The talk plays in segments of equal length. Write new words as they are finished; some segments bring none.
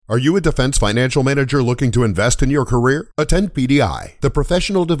Are you a defense financial manager looking to invest in your career? Attend PDI, the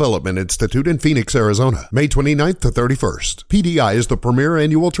Professional Development Institute in Phoenix, Arizona, May 29th to 31st. PDI is the premier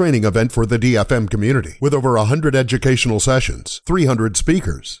annual training event for the DFM community, with over 100 educational sessions, 300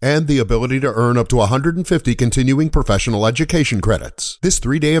 speakers, and the ability to earn up to 150 continuing professional education credits. This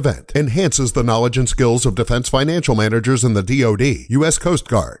 3-day event enhances the knowledge and skills of defense financial managers in the DoD, U.S. Coast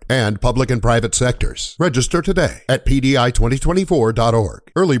Guard, and public and private sectors. Register today at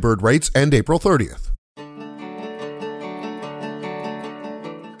pdi2024.org. Early bird rates end April 30th.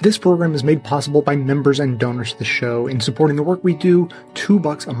 This program is made possible by members and donors to the show. In supporting the work we do,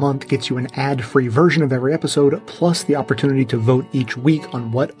 $2 a month gets you an ad-free version of every episode, plus the opportunity to vote each week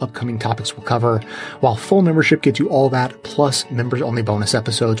on what upcoming topics we'll cover, while full membership gets you all that, plus members-only bonus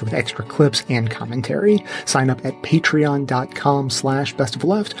episodes with extra clips and commentary. Sign up at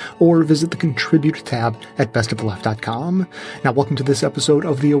patreon.com/bestofleft or visit the Contribute tab at bestofleft.com. Now, welcome to this episode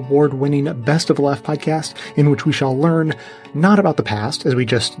of the award-winning Best of Left podcast, in which we shall learn not about the past, as we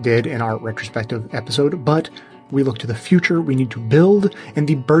just did in our retrospective episode, but we look to the future we need to build and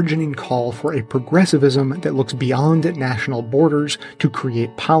the burgeoning call for a progressivism that looks beyond national borders to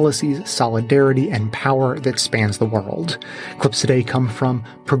create policies, solidarity, and power that spans the world. Clips today come from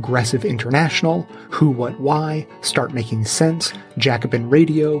Progressive International, Who, What, Why, Start Making Sense, Jacobin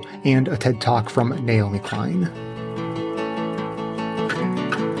Radio, and a TED Talk from Naomi Klein.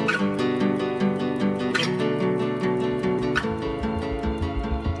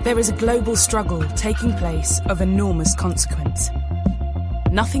 There is a global struggle taking place of enormous consequence.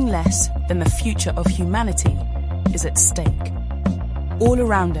 Nothing less than the future of humanity is at stake. All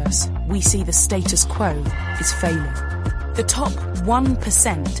around us, we see the status quo is failing. The top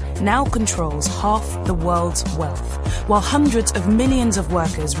 1% now controls half the world's wealth, while hundreds of millions of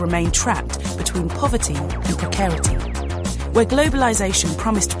workers remain trapped between poverty and precarity. Where globalization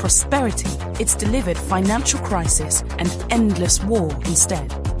promised prosperity, it's delivered financial crisis and endless war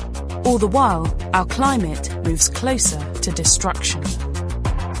instead. All the while, our climate moves closer to destruction.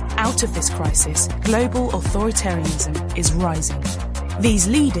 Out of this crisis, global authoritarianism is rising. These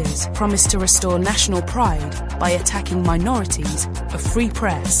leaders promise to restore national pride by attacking minorities, a free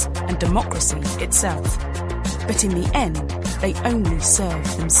press, and democracy itself. But in the end, they only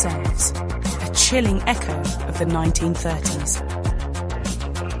serve themselves. A chilling echo of the 1930s.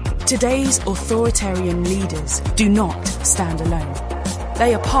 Today's authoritarian leaders do not stand alone.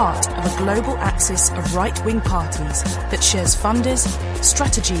 They are part of a global axis of right-wing parties that shares funders,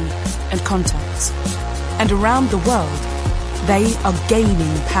 strategy, and contacts. And around the world, they are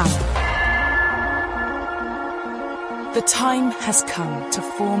gaining power. The time has come to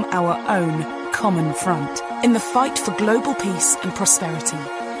form our own common front in the fight for global peace and prosperity.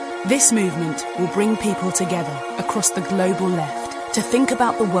 This movement will bring people together across the global left to think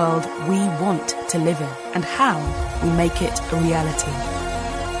about the world we want to live in and how we make it a reality.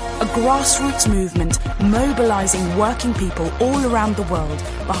 A grassroots movement mobilizing working people all around the world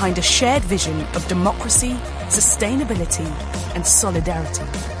behind a shared vision of democracy, sustainability, and solidarity.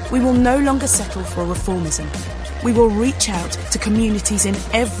 We will no longer settle for reformism. We will reach out to communities in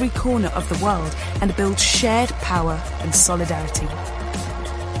every corner of the world and build shared power and solidarity.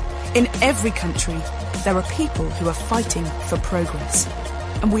 In every country, there are people who are fighting for progress,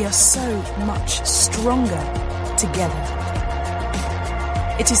 and we are so much stronger together.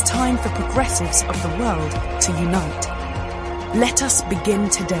 It is time for progressives of the world to unite. Let us begin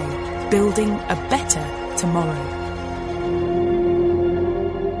today, building a better tomorrow.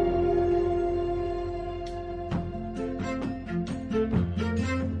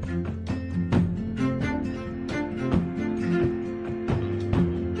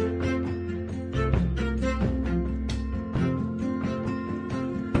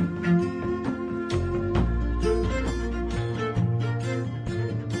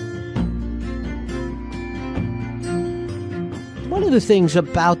 One of the things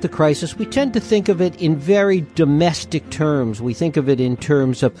about the crisis, we tend to think of it in very domestic terms. We think of it in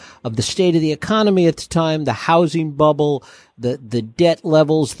terms of the state of the economy at the time, the housing bubble, the debt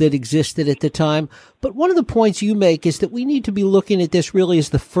levels that existed at the time. But one of the points you make is that we need to be looking at this really as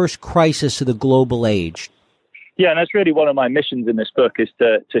the first crisis of the global age. Yeah, and that's really one of my missions in this book, is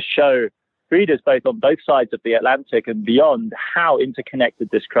to show readers both on both sides of the Atlantic and beyond how interconnected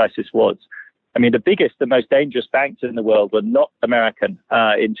this crisis was. I mean, the biggest, the most dangerous banks in the world were not American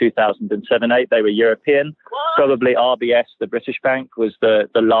in 2007-8. They were European. Probably RBS, the British bank, was the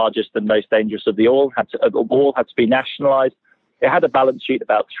largest and most dangerous of all. Had to be nationalized. It had a balance sheet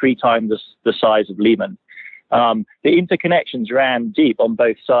about 3 times the size of Lehman. The interconnections ran deep on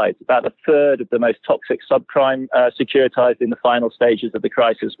both sides. About a third of the most toxic subprime securitized in the final stages of the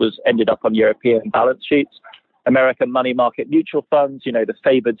crisis ended up on European balance sheets. American money market mutual funds, the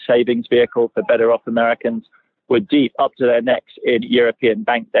favored savings vehicle for better off Americans, were deep up to their necks in European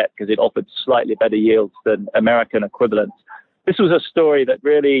bank debt because it offered slightly better yields than American equivalents. This was a story that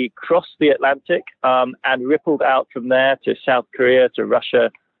really crossed the Atlantic and rippled out from there to South Korea, to Russia,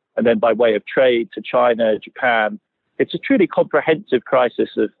 and then by way of trade to China, Japan. It's a truly comprehensive crisis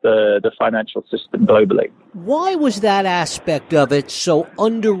of the financial system globally. Why was that aspect of it so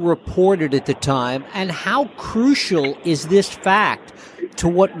underreported at the time, and how crucial is this fact to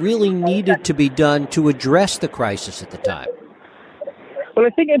what really needed to be done to address the crisis at the time? Well, I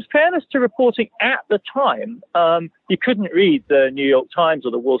think in fairness to reporting at the time, you couldn't read the New York Times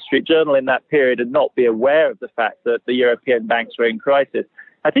or the Wall Street Journal in that period and not be aware of the fact that the European banks were in crisis.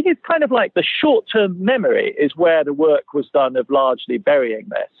 I think it's kind of like the short-term memory is where the work was done of largely burying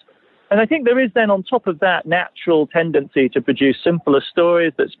this. And I think there is then on top of that natural tendency to produce simpler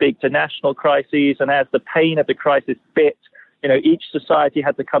stories that speak to national crises. And as the pain of the crisis bit, each society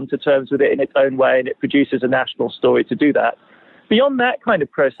had to come to terms with it in its own way, and it produces a national story to do that. Beyond that kind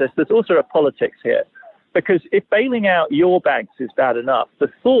of process, there's also a politics here. Because if bailing out your banks is bad enough, the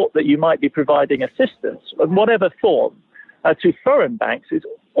thought that you might be providing assistance of whatever form to foreign banks is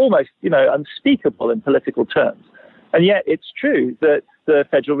almost, unspeakable in political terms. And yet it's true that the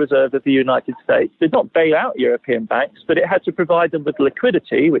Federal Reserve of the United States did not bail out European banks, but it had to provide them with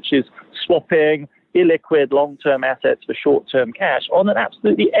liquidity, which is swapping illiquid long-term assets for short-term cash on an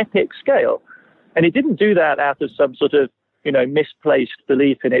absolutely epic scale. And it didn't do that out of some sort of, misplaced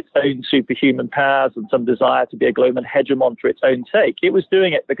belief in its own superhuman powers and some desire to be a global hegemon for its own sake. It was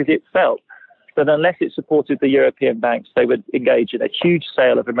doing it because it felt that unless it supported the European banks, they would engage in a huge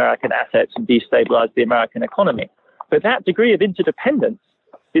sale of American assets and destabilize the American economy. But that degree of interdependence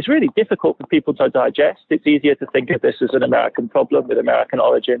is really difficult for people to digest. It's easier to think of this as an American problem with American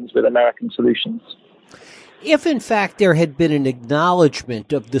origins, with American solutions. If, in fact, there had been an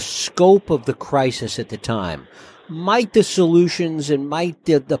acknowledgement of the scope of the crisis at the time, might the solutions and might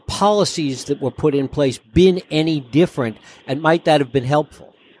the policies that were put in place been any different, and might that have been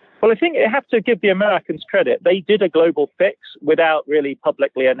helpful? Well, I think you have to give the Americans credit. They did a global fix without really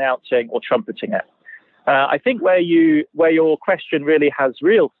publicly announcing or trumpeting it. I think where your question really has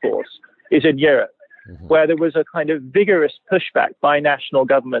real force is in Europe, where there was a kind of vigorous pushback by national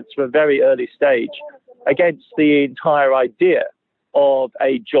governments from a very early stage against the entire idea of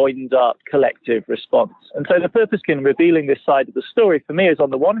a joined-up collective response. And so the purpose in revealing this side of the story for me is, on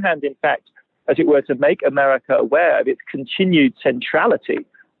the one hand, in fact, as it were, to make America aware of its continued centrality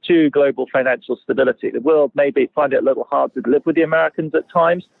to global financial stability. The world maybe find it a little hard to live with the Americans at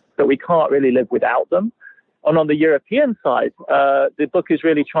times, but we can't really live without them. And on the European side, the book is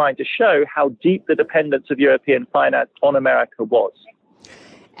really trying to show how deep the dependence of European finance on America was.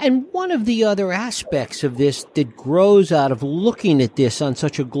 And one of the other aspects of this that grows out of looking at this on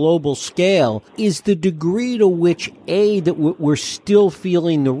such a global scale is the degree to which, that we're still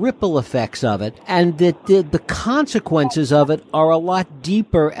feeling the ripple effects of it, and that the consequences of it are a lot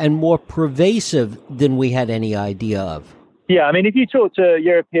deeper and more pervasive than we had any idea of. Yeah, I mean, if you talk to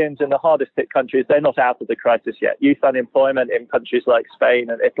Europeans in the hardest hit countries, they're not out of the crisis yet. Youth unemployment in countries like Spain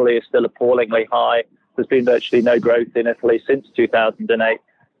and Italy is still appallingly high. There's been virtually no growth in Italy since 2008.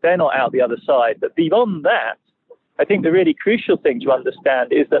 They're not out the other side. But beyond that, I think the really crucial thing to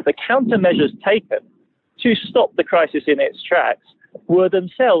understand is that the countermeasures taken to stop the crisis in its tracks were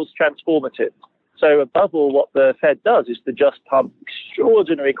themselves transformative. So above all, what the Fed does is to just pump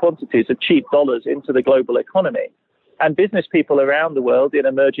extraordinary quantities of cheap dollars into the global economy. And business people around the world, in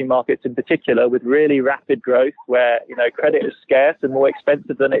emerging markets in particular, with really rapid growth where, credit is scarce and more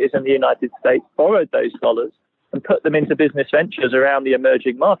expensive than it is in the United States, borrowed those dollars and put them into business ventures around the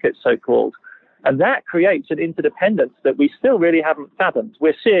emerging markets, so-called. And that creates an interdependence that we still really haven't fathomed.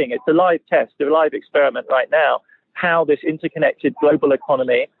 We're seeing it's a live test, a live experiment right now, how this interconnected global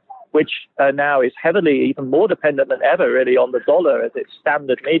economy, which now is heavily, even more dependent than ever, really, on the dollar as its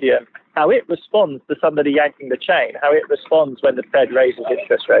standard medium, how it responds to somebody yanking the chain, how it responds when the Fed raises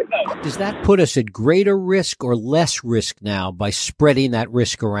interest rates. Does that put us at greater risk or less risk now by spreading that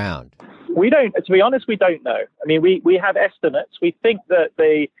risk around? We don't, to be honest, we don't know. I mean, we have estimates. We think that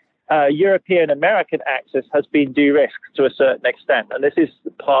the European-American axis has been de-risked to a certain extent. And this is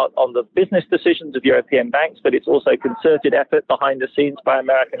part on the business decisions of European banks, but it's also concerted effort behind the scenes by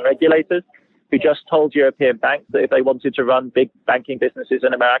American regulators who just told European banks that if they wanted to run big banking businesses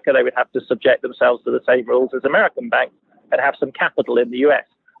in America, they would have to subject themselves to the same rules as American banks and have some capital in the US.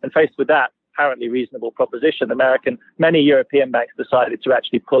 And faced with that, apparently reasonable proposition, many European banks decided to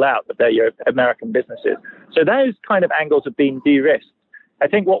actually pull out of their American businesses. So those kind of angles have been de-risked. I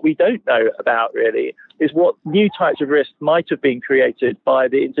think what we don't know about really is what new types of risk might have been created by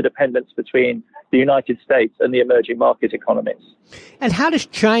the interdependence between the United States and the emerging market economies. And how does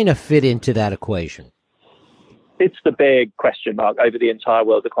China fit into that equation? It's the big question mark over the entire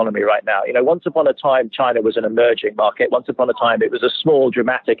world economy right now. Once upon a time, China was an emerging market. Once upon a time, it was a small,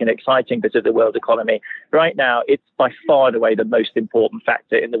 dramatic and exciting bit of the world economy. Right now, it's by far and away the most important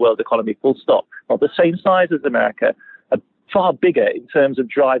factor in the world economy, full stop. Not the same size as America, far bigger in terms of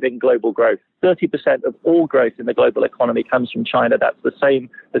driving global growth. 30% of all growth in the global economy comes from China. That's the same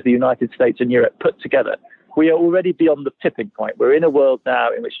as the United States and Europe put together. We are already beyond the tipping point. We're in a world now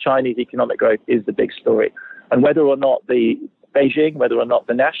in which Chinese economic growth is the big story. And whether or not the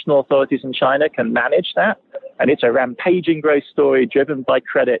national authorities in China can manage that, and it's a rampaging growth story driven by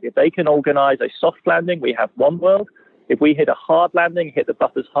credit. If they can organize a soft landing, we have one world. If we hit a hard landing, hit the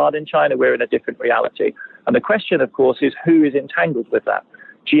buffers hard in China, we're in a different reality. And the question, of course, is who is entangled with that?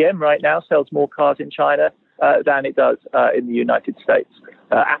 GM right now sells more cars in China than it does in the United States.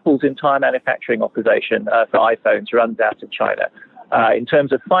 Apple's entire manufacturing operation for iPhones runs out of China. In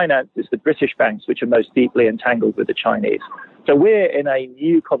terms of finance, it's the British banks which are most deeply entangled with the Chinese. So we're in a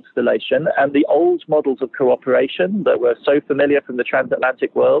new constellation, and the old models of cooperation that were so familiar from the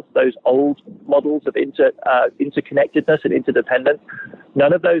transatlantic world, those old models of interconnectedness and interdependence,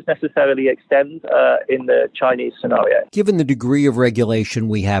 none of those necessarily extend in the Chinese scenario. Given the degree of regulation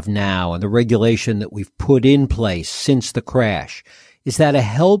we have now and the regulation that we've put in place since the crash, is that a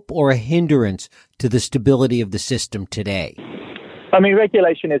help or a hindrance to the stability of the system today?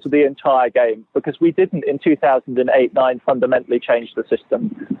 Regulation is the entire game, because we didn't in 2008-9 fundamentally change the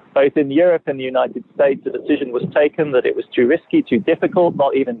system. Both in Europe and the United States, the decision was taken that it was too risky, too difficult,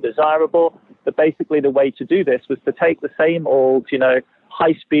 not even desirable. But basically the way to do this was to take the same old,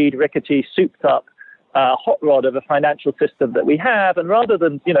 high-speed, rickety, souped-up hot rod of a financial system that we have, and rather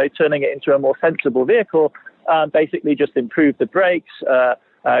than, turning it into a more sensible vehicle, basically just improve the brakes,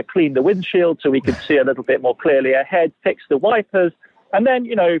 clean the windshield so we could see a little bit more clearly ahead, fix the wipers, and then,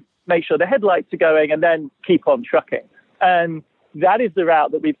 make sure the headlights are going, and then keep on trucking. And that is the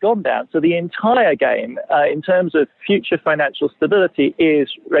route that we've gone down. So the entire game, in terms of future financial stability, is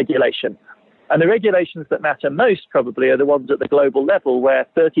regulation. And the regulations that matter most probably are the ones at the global level, where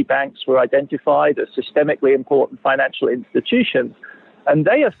 30 banks were identified as systemically important financial institutions. And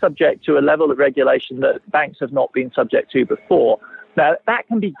they are subject to a level of regulation that banks have not been subject to before. Now, that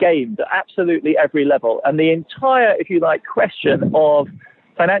can be gamed at absolutely every level. And the entire, if you like, question of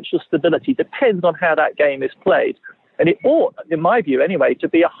financial stability depends on how that game is played. And it ought, in my view anyway, to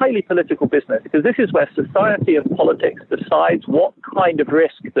be a highly political business, because this is where society and politics decides what kind of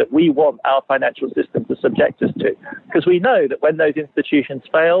risk that we want our financial system to subject us to. Because we know that when those institutions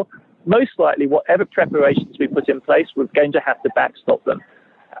fail, most likely whatever preparations we put in place, we're going to have to backstop them.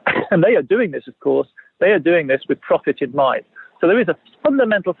 And they are doing this, of course, with profit in mind. So there is a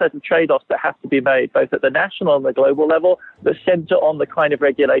fundamental set of trade-offs that have to be made, both at the national and the global level, that center on the kind of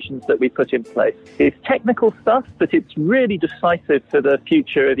regulations that we put in place. It's technical stuff, but it's really decisive for the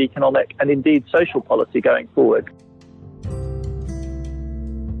future of economic and indeed social policy going forward.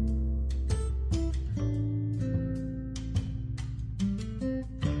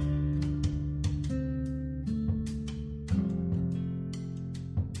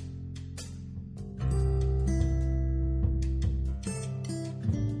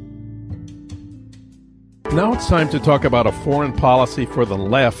 Now it's time to talk about a foreign policy for the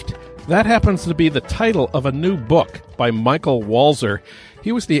left. That happens to be the title of a new book by Michael Walzer.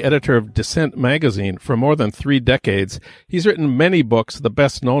 He was the editor of Dissent magazine for more than 3 decades. He's written many books, the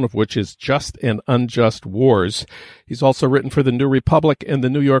best known of which is Just and Unjust Wars. He's also written for the New Republic and the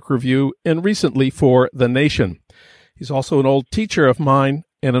New York Review, and recently for The Nation. He's also an old teacher of mine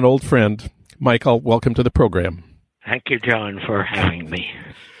and an old friend. Michael, welcome to the program. Thank you, John, for having me.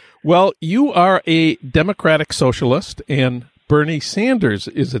 Well, you are a democratic socialist, and Bernie Sanders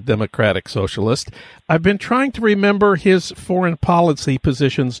is a democratic socialist. I've been trying to remember his foreign policy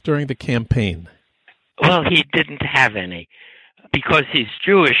positions during the campaign. Well, he didn't have any. Because he's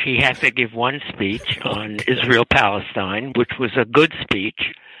Jewish, he had to give one speech on Israel-Palestine, which was a good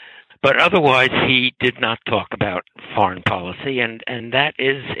speech. But otherwise, he did not talk about foreign policy, and that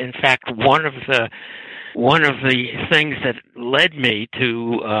is, in fact, one of the things that led me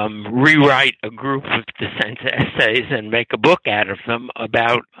to rewrite a group of dissent essays and make a book out of them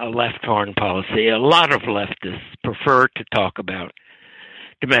about a left foreign policy. A lot of leftists prefer to talk about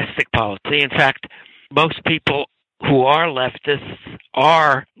domestic policy. In fact, most people who are leftists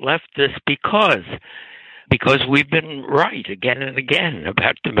because we've been right again and again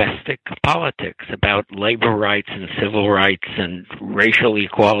about domestic politics, about labor rights and civil rights and racial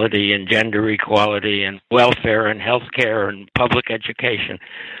equality and gender equality and welfare and health care and public education.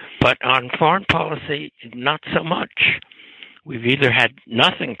 But on foreign policy, not so much. We've either had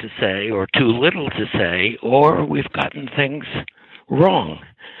nothing to say or too little to say, or we've gotten things wrong.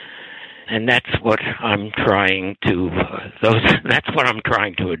 And that's what I'm trying to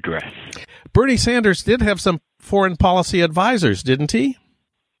address. Bernie Sanders did have some foreign policy advisors, didn't he?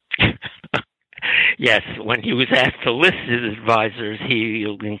 Yes, when he was asked to list his advisors, he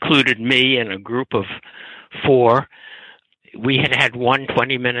included me and a group of 4. We had one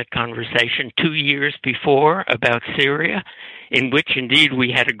 20-minute conversation 2 years before about Syria, in which indeed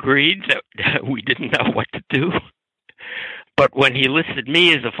we had agreed that we didn't know what to do. But when he listed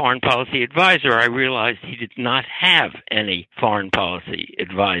me as a foreign policy advisor, I realized he did not have any foreign policy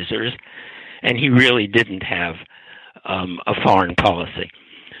advisors, and he really didn't have a foreign policy.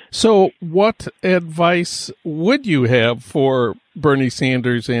 So what advice would you have for Bernie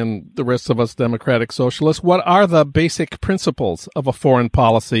Sanders and the rest of us Democratic Socialists? What are the basic principles of a foreign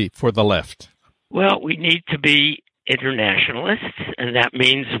policy for the left? Well, we need to be internationalists, and that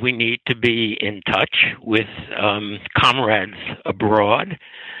means we need to be in touch with comrades abroad,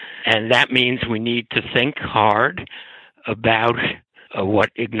 and that means we need to think hard about what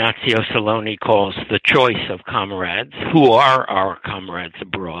Ignazio Saloni calls the choice of comrades, who are our comrades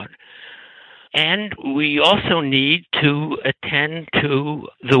abroad. And we also need to attend to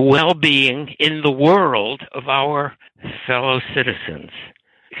the well-being in the world of our fellow citizens.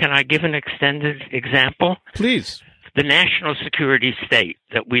 Can I give an extended example? Please. The national security state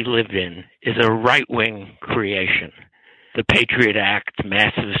that we live in is a right-wing creation. The Patriot Act,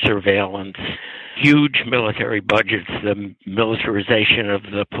 massive surveillance, huge military budgets, the militarization of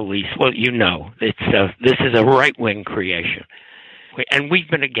the police. Well, you know, this is a right-wing creation. And we've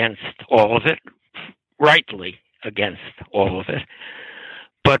been against all of it, rightly against all of it.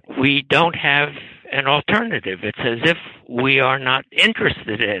 But we don't have an alternative. It's as if we are not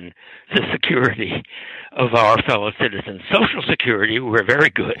interested in the security of our fellow citizens. Social security, we're very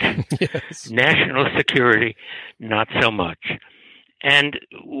good. Yes. National security, not so much. And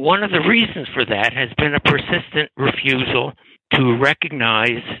one of the reasons for that has been a persistent refusal to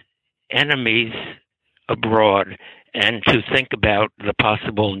recognize enemies abroad and to think about the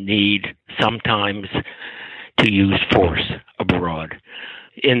possible need sometimes to use force abroad.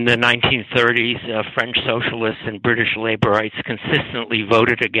 In the 1930s, French socialists and British laborites consistently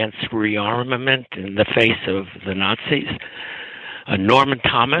voted against rearmament in the face of the Nazis. Norman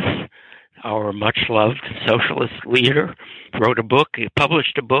Thomas, our much-loved socialist leader,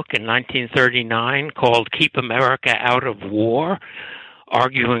 published a book in 1939 called Keep America Out of War,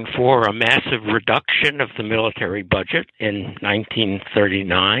 arguing for a massive reduction of the military budget in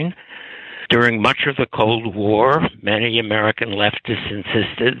 1939. During much of the Cold War, many American leftists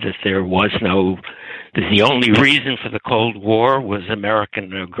insisted that the only reason for the Cold War was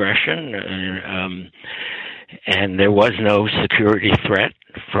American aggression, and there was no security threat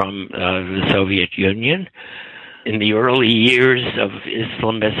from the Soviet Union. In the early years of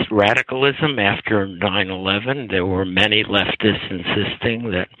Islamist radicalism after 9/11, there were many leftists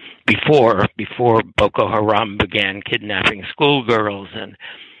insisting that before Boko Haram began kidnapping schoolgirls and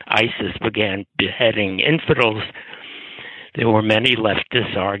ISIS began beheading infidels, there were many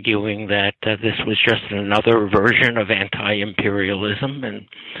leftists arguing that this was just another version of anti-imperialism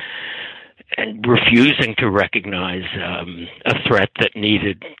and refusing to recognize a threat that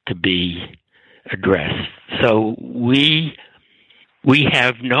needed to be addressed. So we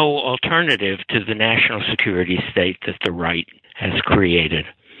have no alternative to the national security state that the right has created.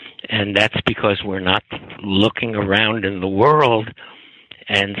 And that's because we're not looking around in the world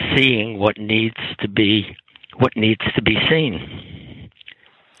and seeing what needs to be seen.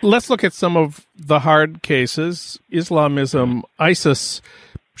 Let's look at some of the hard cases. Islamism, ISIS.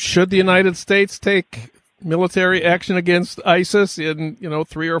 Should the United States take military action against ISIS in,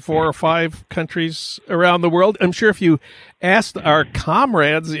 3 or 4 or 5 countries around the world? I'm sure if you asked our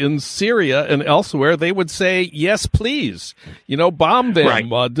comrades in Syria and elsewhere, they would say, yes, please, bomb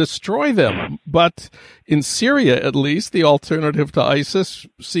them, right. Destroy them. But in Syria, at least, the alternative to ISIS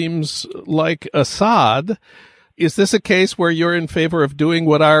seems like Assad. Is this a case where you're in favor of doing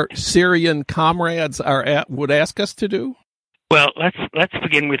what our Syrian comrades would ask us to do? Well, let's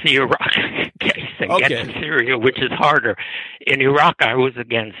begin with the Iraq case and get to Syria, which is harder. In Iraq, I was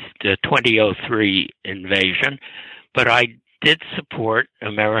against the 2003 invasion, but I did support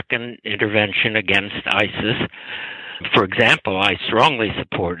American intervention against ISIS. For example, I strongly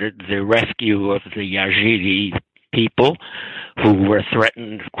supported the rescue of the Yazidi people who were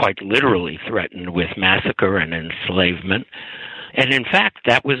threatened, quite literally threatened, with massacre and enslavement. And in fact,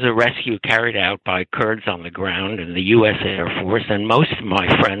 that was a rescue carried out by Kurds on the ground in the U.S. Air Force, and most of my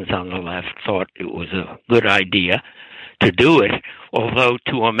friends on the left thought it was a good idea to do it, although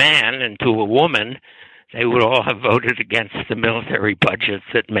to a man and to a woman, they would all have voted against the military budgets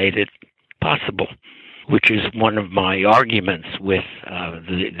that made it possible, which is one of my arguments with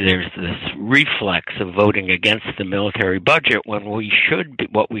there's this reflex of voting against the military budget when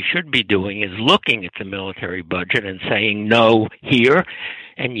what we should be doing is looking at the military budget and saying no here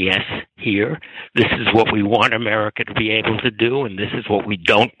and yes here. This is what we want America to be able to do, and this is what we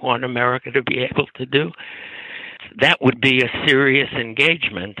don't want America to be able to do. That would be a serious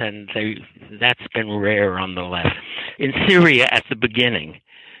engagement, and that's been rare on the left. In Syria at the beginning,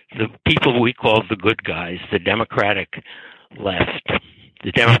 the people we call the good guys, the Democratic left,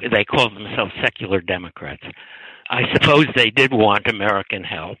 they call themselves secular Democrats. I suppose they did want American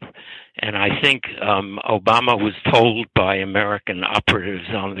help, and I think Obama was told by American operatives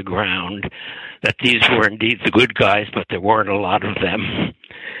on the ground that these were indeed the good guys, but there weren't a lot of them,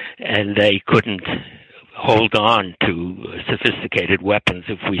 and they couldn't hold on to sophisticated weapons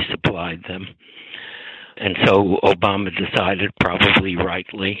if we supplied them. And so Obama decided, probably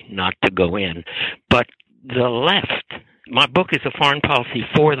rightly, not to go in. But the left, my book is a foreign policy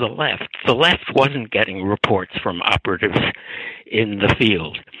for the left. The left wasn't getting reports from operatives in the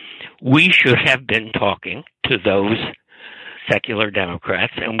field. We should have been talking to those secular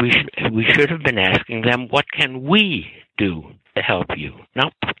Democrats, and we should have been asking them, what can we do to help you?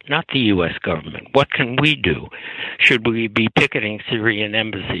 Not the U.S. government. What can we do? Should we be picketing Syrian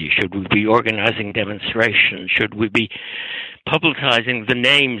embassies? Should we be organizing demonstrations? Should we be publicizing the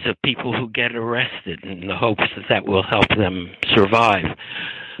names of people who get arrested in the hopes that that will help them survive?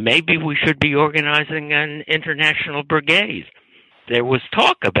 Maybe we should be organizing an international brigade. There was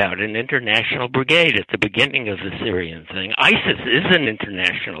talk about an international brigade at the beginning of the Syrian thing. ISIS is an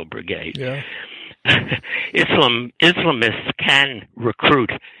international brigade. Yeah. Islamists can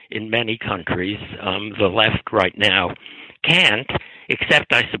recruit in many countries. The left right now can't,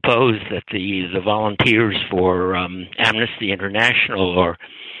 except I suppose that the volunteers for Amnesty International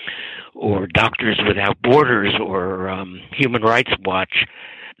or Doctors Without Borders or Human Rights Watch,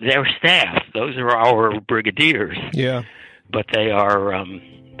 their staff, those are our brigadiers. Yeah. But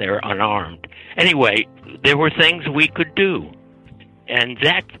they're unarmed. Anyway, there were things we could do. And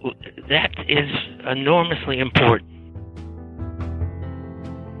that is enormously important.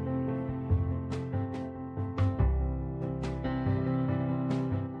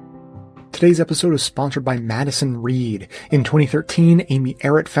 Today's episode is sponsored by Madison Reed. In 2013, Amy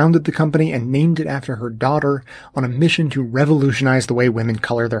Errett founded the company and named it after her daughter on a mission to revolutionize the way women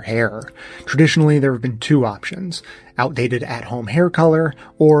color their hair. Traditionally, there have been two options: outdated at-home hair color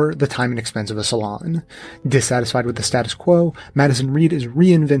or the time and expense of a salon. Dissatisfied with the status quo, Madison Reed is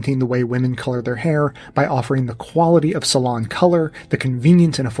reinventing the way women color their hair by offering the quality of salon color, the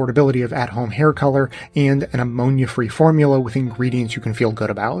convenience and affordability of at-home hair color, and an ammonia-free formula with ingredients you can feel good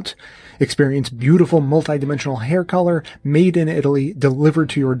about. Experience beautiful multi-dimensional hair color made in Italy, delivered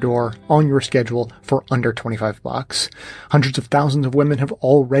to your door on your schedule for under $25. Hundreds of thousands of women have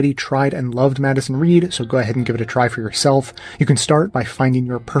already tried and loved Madison Reed, so go ahead and give it a try for yourself. You can start by finding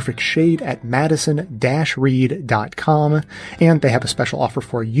your perfect shade at madison-reed.com, and they have a special offer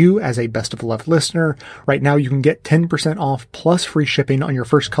for you as a Best of the Left listener. Right now you can get 10% off plus free shipping on your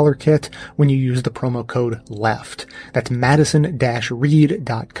first color kit when you use the promo code LEFT. That's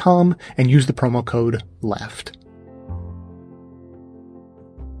madison-reed.com and use the promo code LEFT.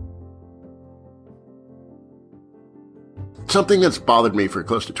 Something that's bothered me for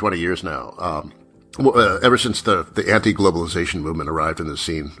close to 20 years now, ever since the anti-globalization movement arrived in the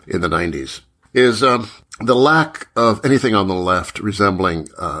scene in the 90s, is the lack of anything on the left resembling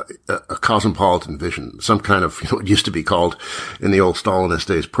a cosmopolitan vision, some kind of, what used to be called in the old Stalinist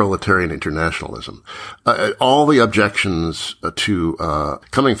days, proletarian internationalism. All the objections to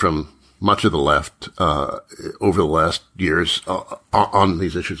coming from much of the left over the last years on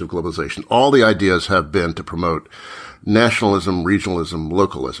these issues of globalization, all the ideas have been to promote nationalism, regionalism,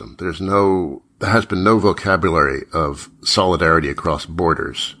 localism. There has been no vocabulary of solidarity across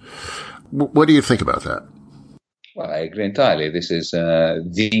borders. What do you think about that? Well, I agree entirely. This is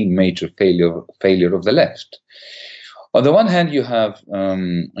the major failure of the left. On the one hand, you have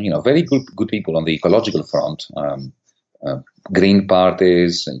very good people on the ecological front, green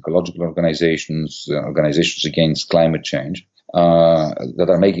parties, ecological organizations against climate change. that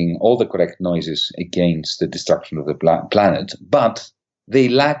are making all the correct noises against the destruction of the planet, but they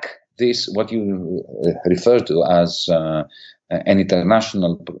lack this, what you refer to as an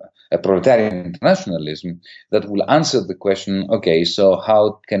international, a proletarian internationalism that will answer the question, okay, so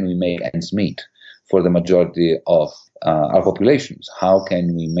how can we make ends meet for the majority of our populations? How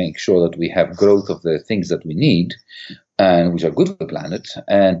can we make sure that we have growth of the things that we need and which are good for the planet,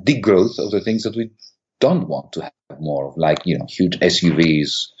 and degrowth of the things that we don't want to have more of, like, huge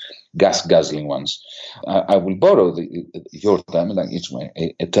SUVs, gas-guzzling ones. I will borrow your term, like it's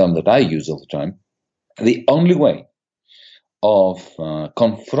a term that I use all the time. The only way of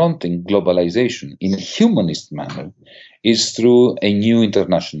confronting globalization in a humanist manner is through a new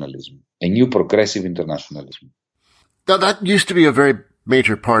internationalism, a new progressive internationalism. Now, that used to be a very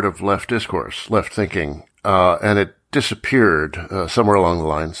major part of left discourse, left thinking, and it disappeared somewhere along the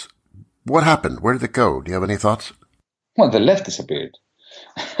lines. What happened? Where did it go? Do you have any thoughts? Well, the left disappeared.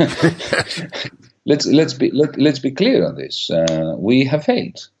 Let's be clear on this. We have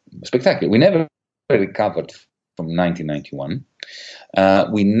failed spectacularly. We never recovered from 1991.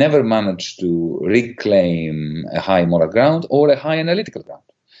 We never managed to reclaim a high moral ground or a high analytical ground.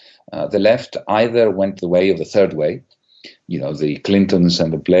 The left either went the way of the third way, the Clintons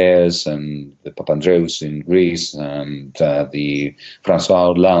and the Blairs and the Papandreous in Greece and the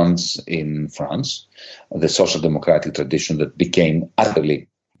François Hollandes in France, the social democratic tradition that became utterly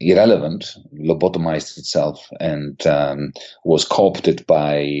irrelevant, lobotomized itself, and was co-opted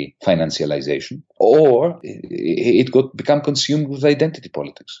by financialization, or it got become consumed with identity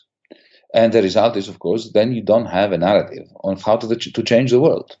politics. And the result is, of course, then you don't have a narrative on how to change the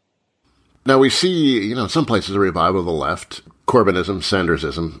world. Now, we see, in some places a revival of the left, Corbynism,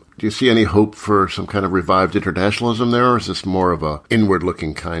 Sandersism. Do you see any hope for some kind of revived internationalism there, or is this more of a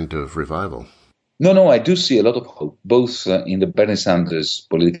inward-looking kind of revival? No, I do see a lot of hope, both in the Bernie Sanders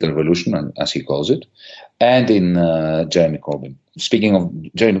political revolution, as he calls it, and in Jeremy Corbyn. Speaking of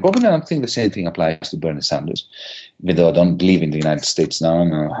Jeremy Corbyn, I think the same thing applies to Bernie Sanders, even though I don't live in the United States now.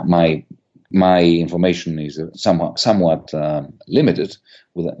 My information is somewhat limited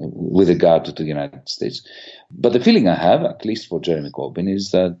with regard to the United States. But the feeling I have, at least for Jeremy Corbyn,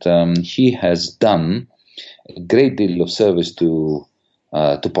 is that he has done a great deal of service to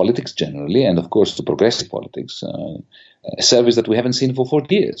politics generally, and of course to progressive politics, a service that we haven't seen for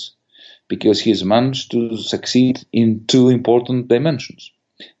 40 years, because he has managed to succeed in two important dimensions.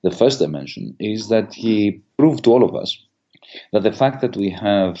 The first dimension is that he proved to all of us that the fact that we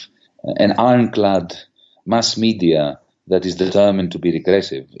have an ironclad mass media that is determined to be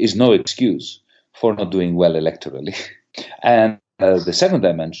regressive is no excuse for not doing well electorally. And the second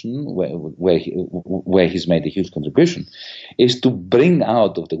dimension, where he's made a huge contribution, is to bring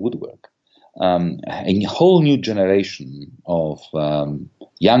out of the woodwork a whole new generation of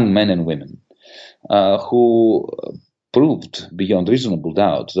young men and women who proved beyond reasonable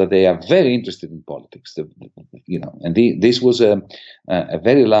doubt that they are very interested in politics. This was a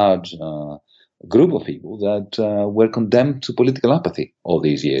very large group of people that were condemned to political apathy all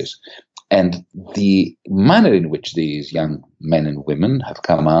these years. And the manner in which these young men and women have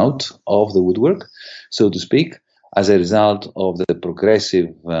come out of the woodwork, so to speak, as a result of the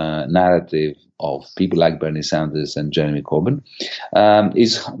progressive narrative of people like Bernie Sanders and Jeremy Corbyn,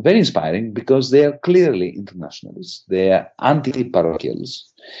 is very inspiring, because they are clearly internationalists. They are anti-parochials.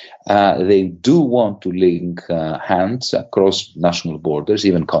 They do want to link hands across national borders,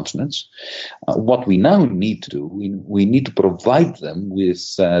 even continents. What we now need to do, we need to provide them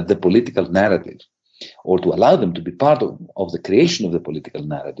with the political narrative, or to allow them to be part of the creation of the political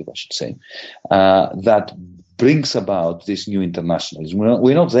narrative, I should say, that brings about this new internationalism.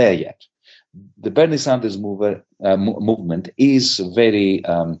 We're not there yet. The Bernie Sanders movement is very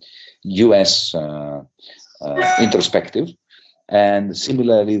US introspective. And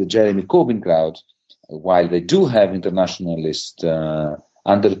similarly, the Jeremy Corbyn crowd, while they do have internationalist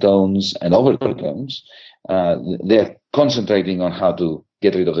undertones and overtones, they're concentrating on how to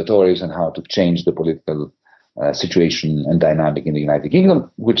get rid of the Tories and how to change the political situation and dynamic in the United Kingdom,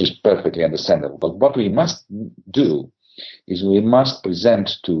 which is perfectly understandable. But what we must do is we must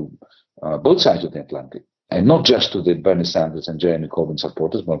present to both sides of the Atlantic, and not just to the Bernie Sanders and Jeremy Corbyn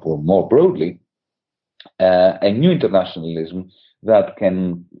supporters, but more broadly, a new internationalism that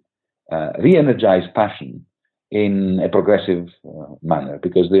can re-energize passion in a progressive manner,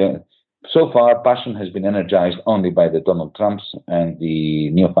 because so far passion has been energized only by the Donald Trumps and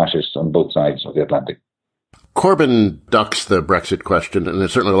the neo-fascists on both sides of the Atlantic. Corbyn ducks the Brexit question, and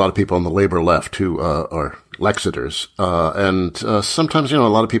there's certainly a lot of people on the Labour left who are Lexiters. And sometimes, a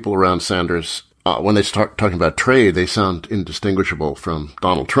lot of people around Sanders when they start talking about trade, they sound indistinguishable from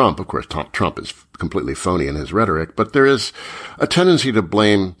Donald Trump. Of course, Trump is completely phony in his rhetoric, but there is a tendency to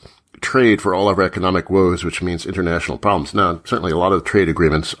blame trade for all of our economic woes, which means international problems. Now, certainly a lot of trade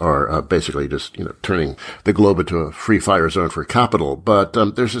agreements are basically just, turning the globe into a free fire zone for capital. But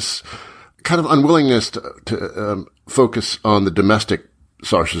there's this kind of unwillingness to focus on the domestic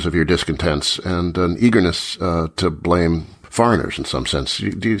sources of your discontents and an eagerness to blame foreigners in some sense.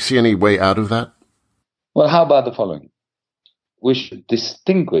 Do you see any way out of that? Well, how about the following? We should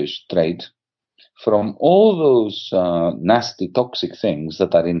distinguish trade from all those nasty, toxic things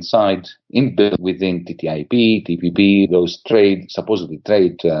that are inbuilt within TTIP, TPP, those supposedly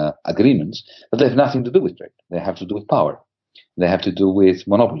trade agreements, but they have nothing to do with trade. They have to do with power. They have to do with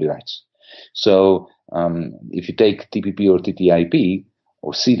monopoly rights. So if you take TPP or TTIP,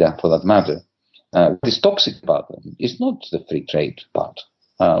 or CETA for that matter, what is toxic about them is not the free trade part.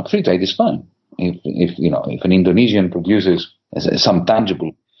 Free trade is fine. If an Indonesian produces some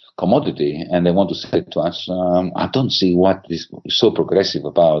tangible commodity and they want to sell it to us, I don't see what is so progressive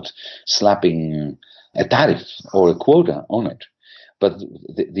about slapping a tariff or a quota on it. But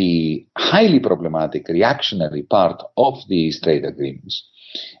the highly problematic reactionary part of these trade agreements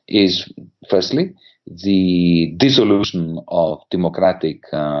is, firstly, the dissolution of democratic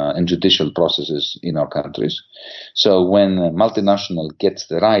and judicial processes in our countries. So when a multinational gets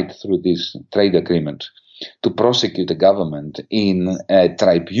the right through this trade agreement to prosecute a government in a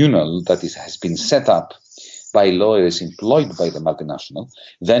tribunal that has been set up by lawyers employed by the multinational,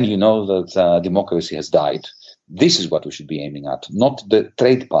 then you know that democracy has died. This is what we should be aiming at, not the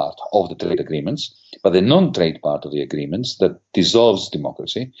trade part of the trade agreements, but the non-trade part of the agreements that dissolves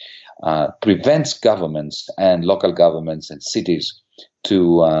democracy, prevents governments and local governments and cities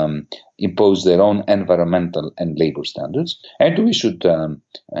to impose their own environmental and labor standards. And we should,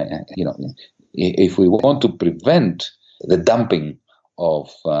 if we want to prevent the dumping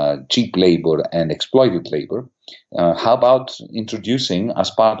of cheap labor and exploited labor, how about introducing, as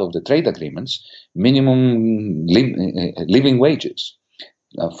part of the trade agreements, minimum living wages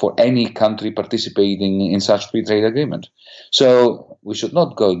for any country participating in such free trade agreement? So we should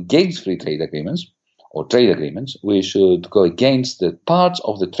not go against free trade agreements or trade agreements. We should go against the parts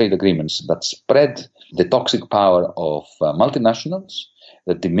of the trade agreements that spread the toxic power of multinationals,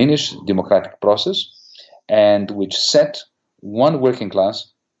 that diminish democratic process, and which set one working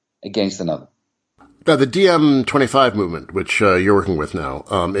class against another. Now, the DiEM25 movement, which you're working with now,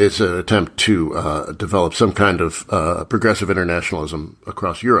 is an attempt to develop some kind of progressive internationalism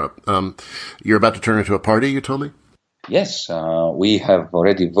across Europe. You're about to turn into a party, you told me? Yes, we have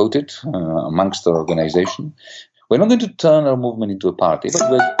already voted amongst our organization. We're not going to turn our movement into a party,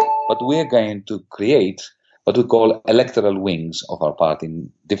 but we're going to create what we call electoral wings of our party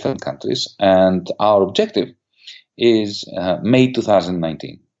in different countries. And our objective is May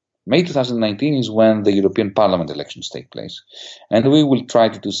 2019. May 2019 is when the European Parliament elections take place. And we will try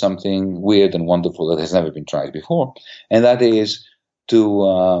to do something weird and wonderful that has never been tried before. And that is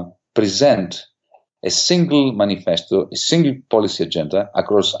to present a single manifesto, a single policy agenda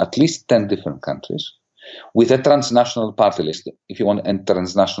across at least 10 different countries with a transnational party list, if you want, a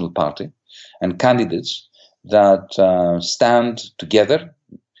transnational party, and candidates that stand together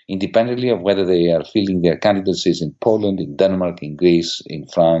independently of whether they are fielding their candidacies in Poland, in Denmark, in Greece, in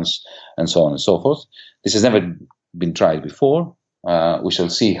France, and so on and so forth. This has never been tried before. We shall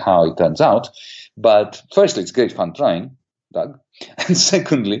see how it turns out. But firstly, it's great fun trying, Doug. And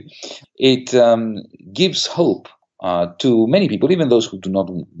secondly, it gives hope to many people, even those who do not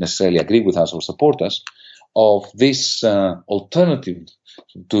necessarily agree with us or support us, of this alternative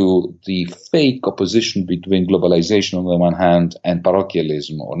to the fake opposition between globalization on the one hand and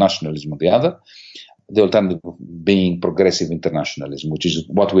parochialism or nationalism on the other, the alternative being progressive internationalism, which is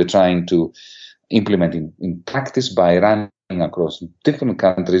what we're trying to implement in practice by running across different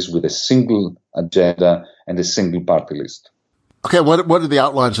countries with a single agenda and a single party list. Okay, what are the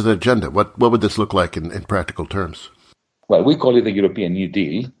outlines of the agenda? What would this look like in practical terms? Well, we call it the European New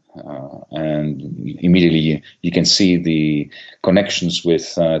Deal. And immediately you can see the connections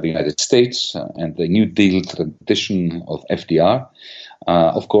with the United States and the New Deal tradition of FDR,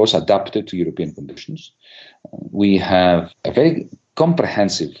 of course, adapted to European conditions. We have a very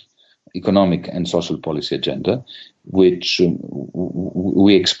comprehensive economic and social policy agenda, which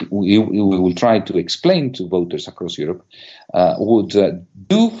we will try to explain to voters across Europe, would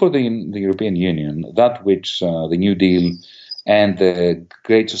do for the European Union that which the New Deal and the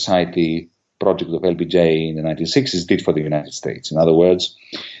Great Society project of LBJ in the 1960s did for the United States. In other words,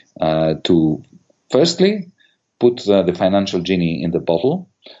 to firstly put the financial genie in the bottle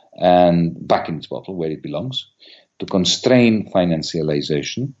and back in its bottle where it belongs, to constrain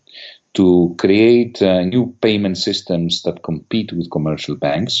financialization, to create new payment systems that compete with commercial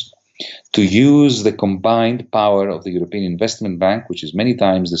banks, to use the combined power of the European Investment Bank, which is many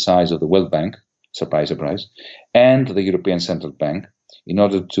times the size of the World Bank, surprise, surprise, and the European Central Bank, in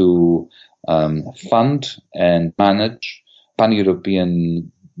order to fund and manage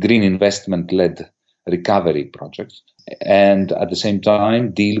pan-European green investment-led recovery projects, and at the same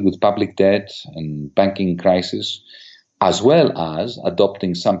time deal with public debt and banking crisis, as well as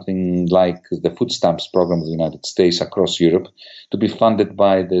adopting something like the food stamps program of the United States across Europe to be funded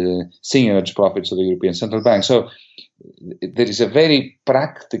by the seigniorage profits of the European Central Bank. So there is a very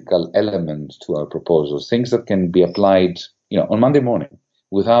practical element to our proposals, things that can be applied, on Monday morning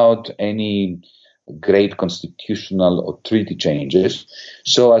without any great constitutional or treaty changes,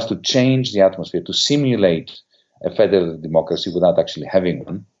 so as to change the atmosphere, to simulate a federal democracy without actually having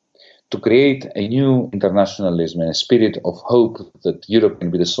one, to create a new internationalism and a spirit of hope that Europe can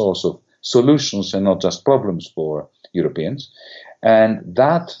be the source of solutions and not just problems for Europeans. And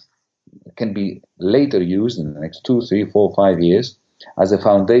that can be later used in the next 2, 3, 4, 5 years as a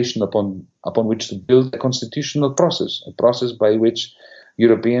foundation upon which to build a constitutional process, a process by which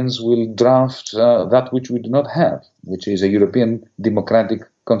Europeans will draft that which we do not have, which is a European democratic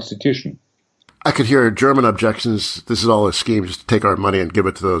constitution. I could hear German objections. This is all a scheme just to take our money and give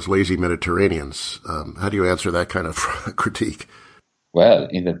it to those lazy Mediterraneans. How do you answer that kind of critique? Well,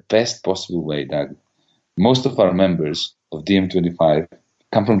 in the best possible way, Doug. Most of our members of DiEM25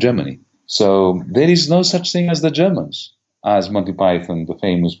 come from Germany. So there is no such thing as the Germans, as Monty Python, the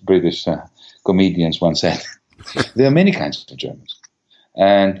famous British comedians, once said. There are many kinds of Germans.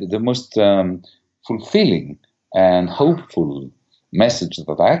 And the most fulfilling and hopeful message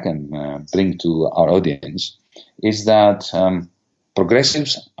that I can bring to our audience is that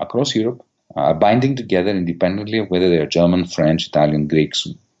progressives across Europe are binding together independently of whether they are German, French, Italian, Greeks,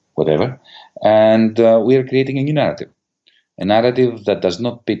 whatever. And we are creating a new narrative. A narrative that does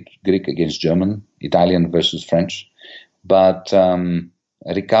not pit Greek against German, Italian versus French, but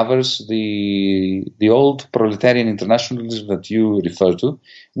recovers the old proletarian internationalism that you refer to,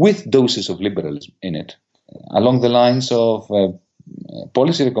 with doses of liberalism in it, along the lines of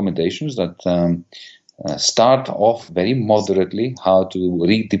policy recommendations that start off very moderately, how to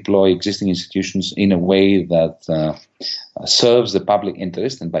redeploy existing institutions in a way that serves the public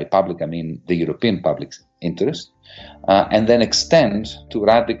interest, and by public I mean the European public interest, and then extend to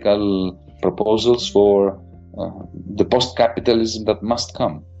radical proposals for the post-capitalism that must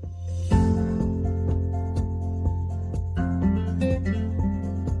come.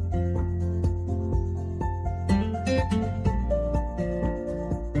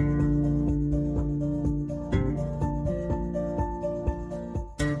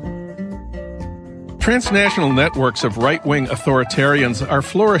 Transnational networks of right-wing authoritarians are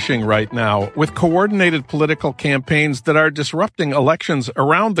flourishing right now, with coordinated political campaigns that are disrupting elections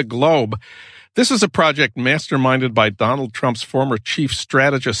around the globe. This is a project masterminded by Donald Trump's former chief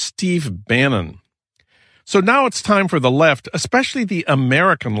strategist, Steve Bannon. So now it's time for the left, especially the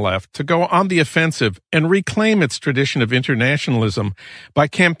American left, to go on the offensive and reclaim its tradition of internationalism by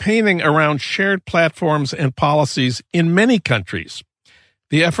campaigning around shared platforms and policies in many countries.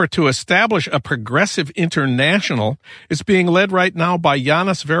 The effort to establish a progressive international is being led right now by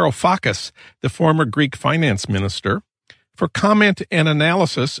Yanis Varoufakis, the former Greek finance minister. For comment and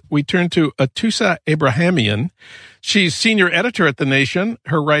analysis, we turn to Atoussa Abrahamian. She's senior editor at The Nation.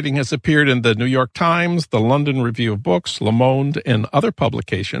 Her writing has appeared in the New York Times, the London Review of Books, Le Monde, and other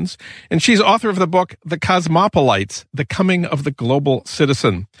publications. And she's author of the book, The Cosmopolites, The Coming of the Global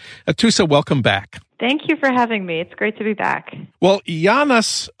Citizen. Atoussa, welcome back. Thank you for having me. It's great to be back. Well,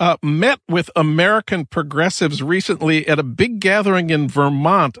 Yanis met with American progressives recently at a big gathering in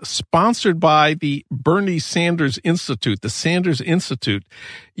Vermont sponsored by the Bernie Sanders Institute, the Sanders Institute.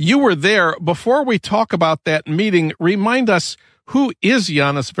 You were there. Before we talk about that meeting, remind us, who is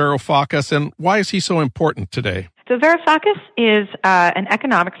Yanis Varoufakis and why is he so important today? So Varoufakis is an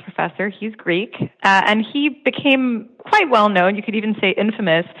economics professor. He's Greek, and he became quite well known, you could even say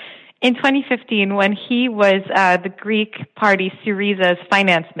infamous, in 2015 when he was the Greek party Syriza's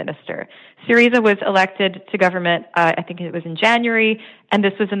finance minister. Syriza was elected to government, I think it was in January, and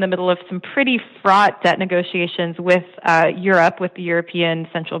this was in the middle of some pretty fraught debt negotiations with Europe, with the European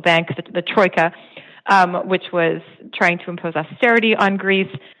Central Bank, the Troika, which was trying to impose austerity on Greece.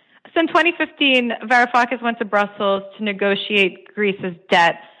 So in 2015, Varoufakis went to Brussels to negotiate Greece's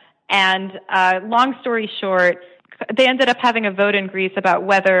debt, and long story short, they ended up having a vote in Greece about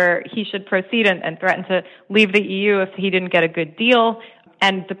whether he should proceed and threaten to leave the EU if he didn't get a good deal.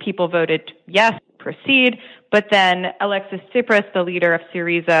 and the people voted yes, proceed. But then Alexis Tsipras, the leader of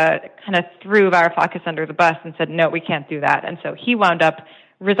Syriza, kind of threw Varoufakis under the bus and said, no, we can't do that. And so he wound up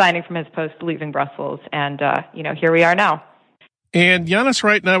resigning from his post, leaving Brussels, and here we are now. And Yanis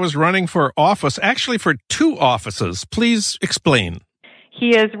right now is running for office, actually for 2 offices. Please explain.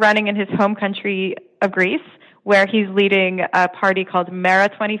 He is running in his home country of Greece, where he's leading a party called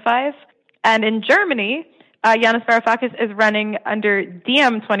Mera25. And in Germany, Yanis Varoufakis is running under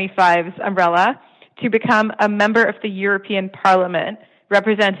DiEM25's umbrella to become a member of the European Parliament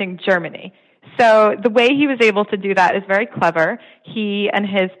representing Germany. So the way he was able to do that is very clever. He and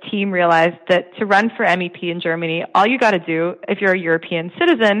his team realized that to run for MEP in Germany, all you got to do if you're a European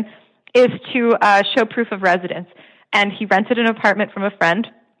citizen is to show proof of residence. And he rented an apartment from a friend,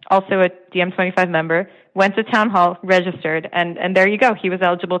 also a DiEM25 member, went to town hall, registered, and there you go. He was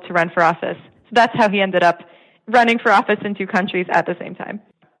eligible to run for office. So that's how he ended up running for office in 2 countries at the same time.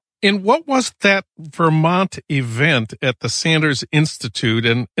 And what was that Vermont event at the Sanders Institute,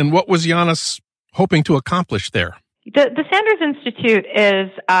 and what was Yanis hoping to accomplish there? The Sanders Institute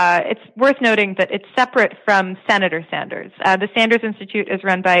is, it's worth noting that it's separate from Senator Sanders. The Sanders Institute is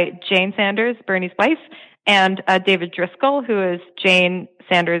run by Jane Sanders, Bernie's wife, and David Driscoll, who is Jane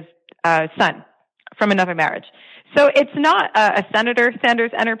Sanders' son from another marriage. So it's not a Senator Sanders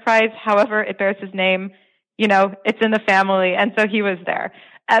enterprise. However, it bears his name. It's in the family, and so he was there.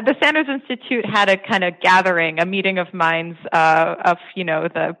 The Sanders Institute had a kind of gathering, a meeting of minds of,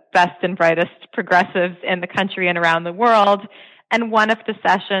 the best and brightest progressives in the country and around the world. And one of the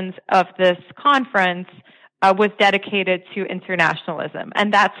sessions of this conference was dedicated to internationalism.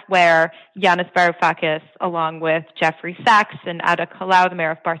 And that's where Yanis Varoufakis, along with Jeffrey Sachs and Ada Colau, the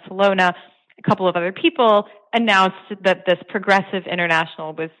mayor of Barcelona, a couple of other people, announced that this progressive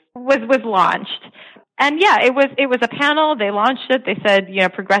international was launched. And yeah, it was a panel. They launched it. They said,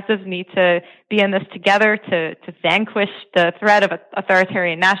 progressives need to be in this together to vanquish the threat of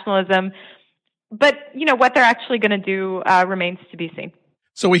authoritarian nationalism. But, what they're actually going to do remains to be seen.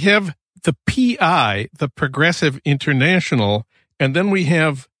 So we have the PI, the Progressive International, and then we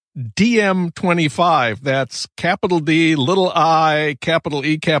have DiEM25. That's capital D, little I, capital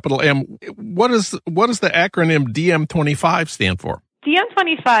E, capital M. What does the acronym DiEM25 stand for?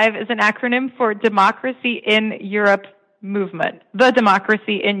 DiEM25 is an acronym for Democracy in Europe Movement, the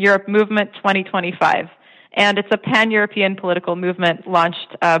Democracy in Europe Movement 2025. And it's a pan-European political movement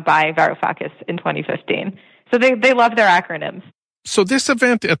launched by Varoufakis in 2015. So they love their acronyms. So this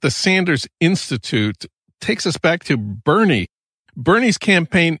event at the Sanders Institute takes us back to Bernie. Bernie's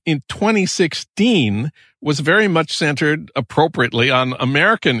campaign in 2016 was very much centered appropriately on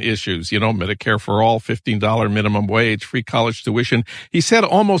American issues, Medicare for all, $15 minimum wage, free college tuition. He said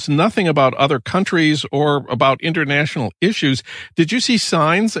almost nothing about other countries or about international issues. Did you see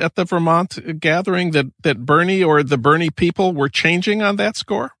signs at the Vermont gathering that Bernie or the Bernie people were changing on that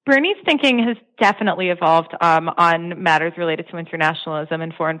score? Bernie's thinking has definitely evolved on matters related to internationalism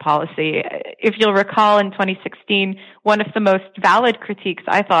and foreign policy. If you'll recall, in 2016, one of the most valid critiques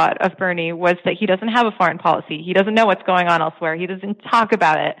I thought of Bernie was that he doesn't have a foreign policy. He doesn't know what's going on elsewhere. He doesn't talk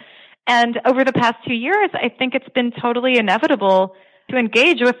about it. And over the past 2 years, I think it's been totally inevitable to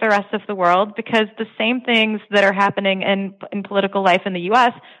engage with the rest of the world because the same things that are happening in political life in the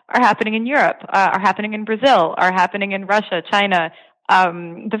U.S. are happening in Europe, are happening in Brazil, are happening in Russia, China,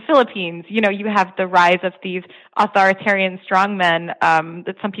 the Philippines. You have the rise of these authoritarian strongmen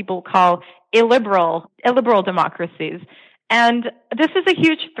that some people call illiberal democracies. And this is a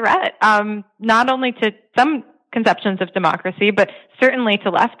huge threat, not only to some conceptions of democracy, but certainly to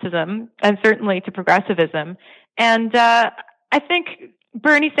leftism and certainly to progressivism. And I think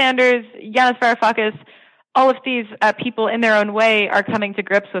Bernie Sanders, Yanis Varoufakis, all of these people in their own way are coming to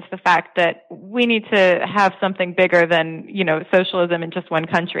grips with the fact that we need to have something bigger than, socialism in just one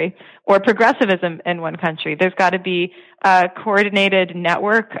country or progressivism in one country. There's got to be a coordinated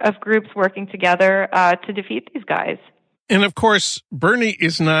network of groups working together to defeat these guys. And of course, Bernie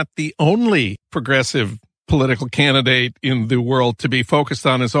is not the only progressive political candidate in the world to be focused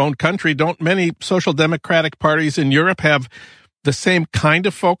on his own country. Don't many social democratic parties in Europe have the same kind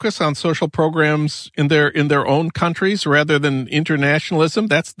of focus on social programs in their own countries rather than internationalism?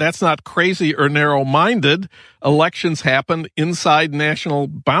 That's not crazy or narrow-minded. Elections happen inside national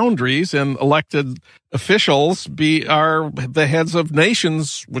boundaries, and elected officials are the heads of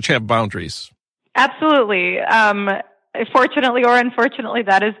nations which have boundaries. Absolutely. Fortunately or unfortunately,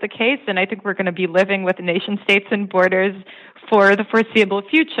 that is the case, and I think we're going to be living with nation states and borders for the foreseeable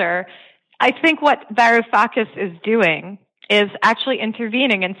future. I think what Varoufakis is doing is actually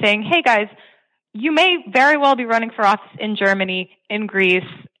intervening and saying, hey guys, you may very well be running for office in Germany, in Greece,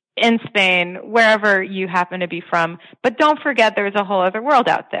 in Spain, wherever you happen to be from. But don't forget there's a whole other world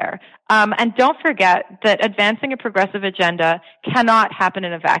out there. And don't forget that advancing a progressive agenda cannot happen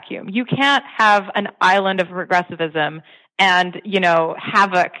in a vacuum. You can't have an island of progressivism and,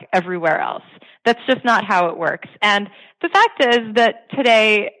 havoc everywhere else. That's just not how it works. And the fact is that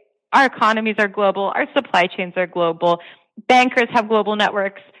today our economies are global, our supply chains are global, bankers have global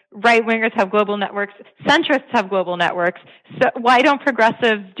networks, right-wingers have global networks, centrists have global networks. So why don't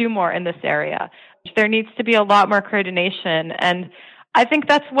progressives do more in this area? There needs to be a lot more coordination. And I think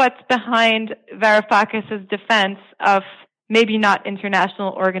that's what's behind Varoufakis' defense of maybe not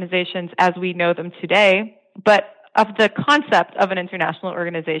international organizations as we know them today, but of the concept of an international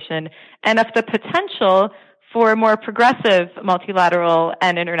organization and of the potential for more progressive multilateral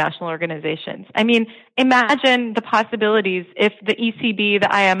and international organizations. I mean, imagine the possibilities if the ECB, the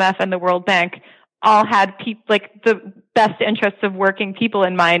IMF, and the World Bank all had the best interests of working people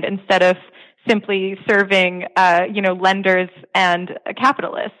in mind instead of simply serving, lenders and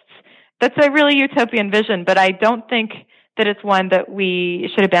capitalists. That's a really utopian vision, but I don't think that it's one that we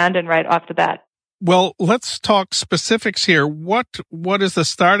should abandon right off the bat. Well, let's talk specifics here. What is the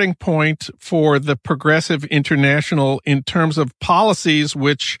starting point for the Progressive International in terms of policies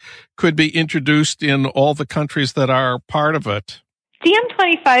which could be introduced in all the countries that are part of it?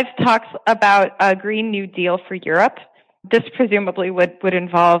 DiEM25 talks about a Green New Deal for Europe. This presumably would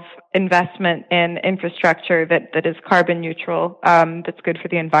involve investment in infrastructure that is carbon neutral, that's good for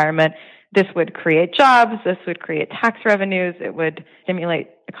the environment. This would create jobs. This would create tax revenues. It would stimulate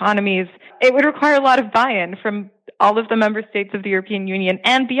economies. It would require a lot of buy-in from all of the member states of the European Union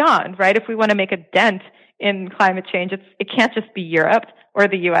and beyond, right? If we want to make a dent in climate change, it can't just be Europe or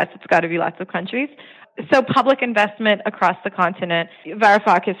the U.S. It's got to be lots of countries. So public investment across the continent.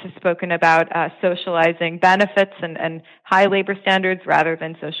 Varoufakis has spoken about socializing benefits and high labor standards rather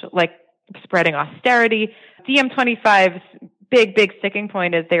than spreading austerity. DiEM25's big sticking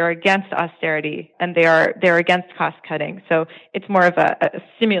point is they are against austerity and they're against cost cutting. So it's more of a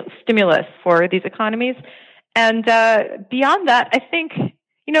stimulus for these economies. And beyond that, I think,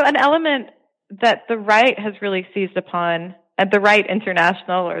 an element that the right has really seized upon, and the right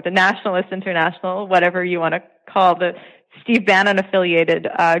international or the nationalist international, whatever you want to call the Steve Bannon affiliated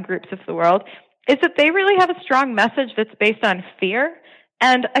groups of the world, is that they really have a strong message that's based on fear.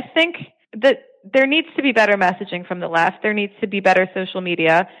 And I think that there needs to be better messaging from the left. There needs to be better social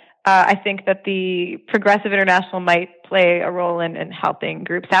media. I think that the Progressive International might play a role in helping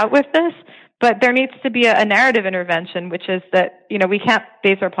groups out with this, but there needs to be a narrative intervention, which is that, we can't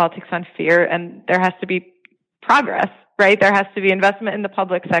base our politics on fear, and there has to be progress, right? There has to be investment in the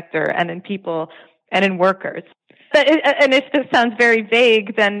public sector and in people and in workers. And if this sounds very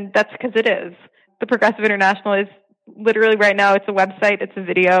vague, then that's because it is. The Progressive International is literally right now, it's a website, it's a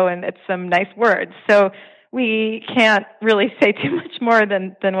video, and it's some nice words. So we can't really say too much more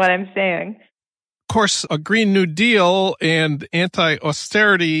than what I'm saying. Of course, a Green New Deal and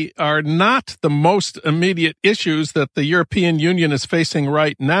anti-austerity are not the most immediate issues that the European Union is facing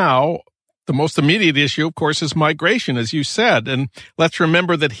right now. The most immediate issue, of course, is migration, as you said. And let's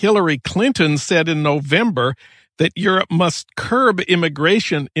remember that Hillary Clinton said in November that Europe must curb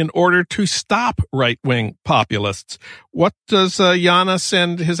immigration in order to stop right-wing populists. What does Yanis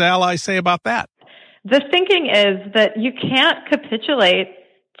and his allies say about that? The thinking is that you can't capitulate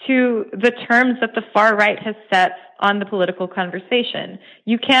to the terms that the far right has set on the political conversation.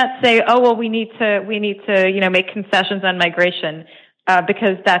 You can't say, oh, well, we need to make concessions on migration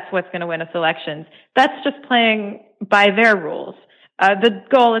because that's what's going to win us elections. That's just playing by their rules. The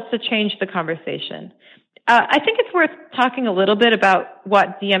goal is to change the conversation. I think it's worth talking a little bit about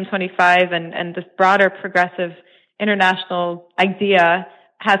what DiEM25 and this broader progressive international idea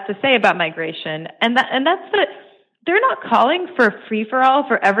has to say about migration. And that's that they're not calling for a free-for-all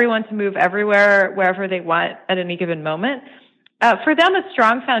for everyone to move everywhere, wherever they want at any given moment. For them, a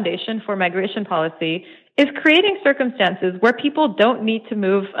strong foundation for migration policy is creating circumstances where people don't need to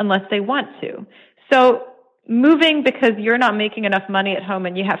move unless they want to. So moving because you're not making enough money at home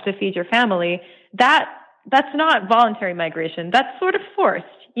and you have to feed your family, that's not voluntary migration. That's sort of forced,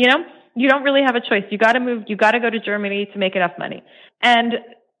 You don't really have a choice. You got to move. You got to go to Germany to make enough money. And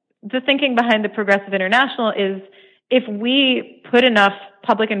the thinking behind the Progressive International is if we put enough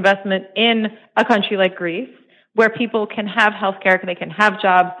public investment in a country like Greece, where people can have healthcare, they can have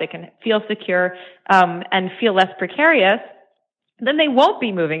jobs, they can feel secure, and feel less precarious, then they won't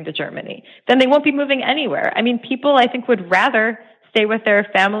be moving to Germany. Then they won't be moving anywhere. I mean, people, I think, would rather stay with their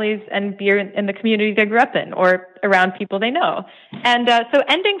families and be in the community they grew up in or around people they know. And so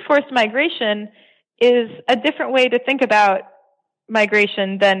ending forced migration is a different way to think about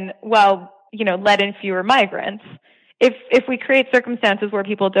migration than, let in fewer migrants. If we create circumstances where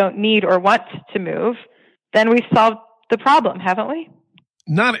people don't need or want to move, then we've solved the problem, haven't we?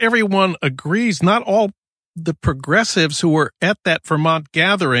 Not everyone agrees. Not all the progressives who were at that Vermont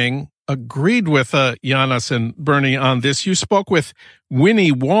gathering agreed with Yanis and Bernie on this. You spoke with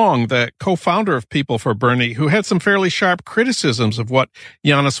Winnie Wong, the co-founder of People for Bernie, who had some fairly sharp criticisms of what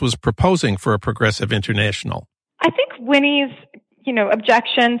Yanis was proposing for a progressive international. I think Winnie's,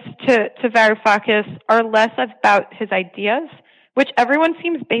 objections to Varoufakis are less about his ideas, which everyone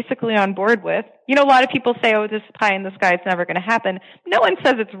seems basically on board with. A lot of people say, this pie in the sky, it's never going to happen. No one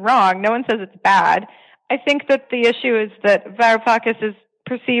says it's wrong. No one says it's bad. I think that the issue is that Varoufakis is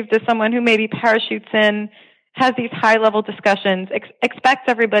perceived as someone who maybe parachutes in, has these high-level discussions, expects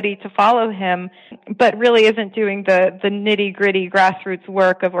everybody to follow him, but really isn't doing the nitty-gritty grassroots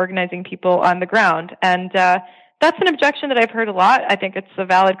work of organizing people on the ground. And that's an objection that I've heard a lot. I think it's a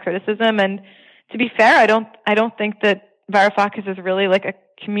valid criticism. And to be fair, I don't think that Varoufakis is really like a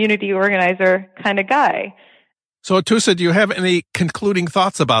community organizer kind of guy. So, Atoussa, do you have any concluding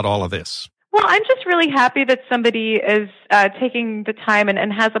thoughts about all of this? Well, I'm just really happy that somebody is taking the time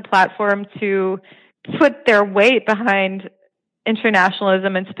and has a platform to put their weight behind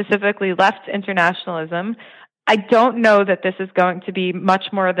internationalism and specifically left internationalism. I don't know that this is going to be much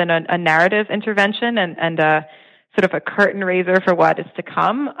more than a narrative intervention and sort of a curtain raiser for what is to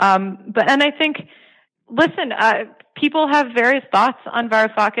come. And I think, listen, people have various thoughts on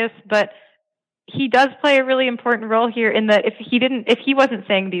Varoufakis, but he does play a really important role here in that if he wasn't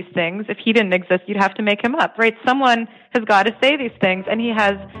saying these things, if he didn't exist, you'd have to make him up, right? Someone has got to say these things, and he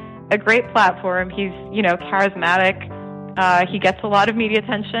has a great platform. He's, charismatic. He gets a lot of media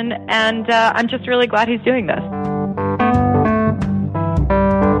attention, and I'm just really glad he's doing this.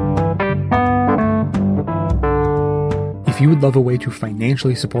 If you would love a way to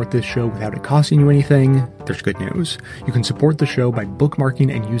financially support this show without it costing you anything, there's good news. You can support the show by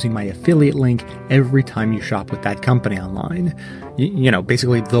bookmarking and using my affiliate link every time you shop with that company online.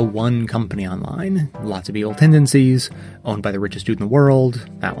 Basically the one company online. Lots of evil tendencies, owned by the richest dude in the world,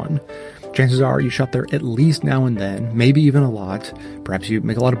 that one. Chances are you shop there at least now and then, maybe even a lot. Perhaps you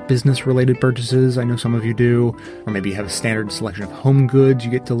make a lot of business-related purchases, I know some of you do. Or maybe you have a standard selection of home goods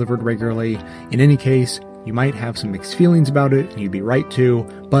you get delivered regularly. In any case, you might have some mixed feelings about it, and you'd be right to,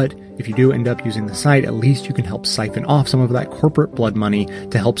 but if you do end up using the site, at least you can help siphon off some of that corporate blood money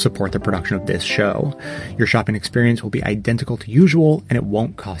to help support the production of this show. Your shopping experience will be identical to usual, and it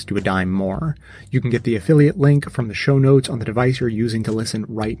won't cost you a dime more. You can get the affiliate link from the show notes on the device you're using to listen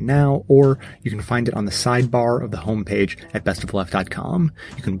right now, or you can find it on the sidebar of the homepage at bestofleft.com.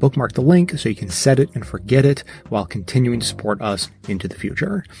 You can bookmark the link so you can set it and forget it while continuing to support us into the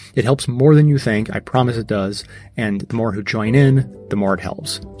future. It helps more than you think, I promise it does, and the more who join in, the more it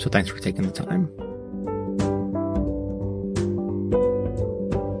helps. So thanks for taking the time.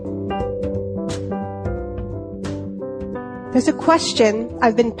 There's a question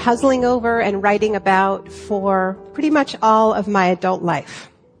I've been puzzling over and writing about for pretty much all of my adult life.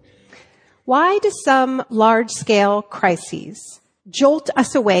 Why do some large-scale crises jolt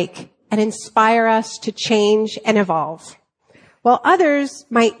us awake and inspire us to change and evolve, while others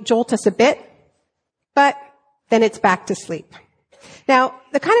might jolt us a bit, but then it's back to sleep? Now,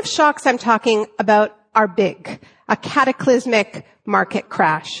 the kind of shocks I'm talking about are big. A cataclysmic market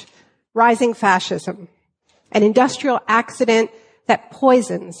crash, rising fascism, an industrial accident that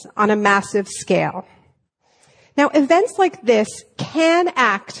poisons on a massive scale. Now, events like this can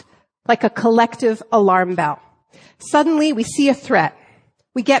act like a collective alarm bell. Suddenly, we see a threat.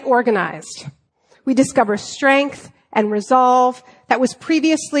 We get organized. We discover strength and resolve that was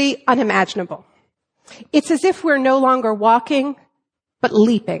previously unimaginable. It's as if we're no longer walking, but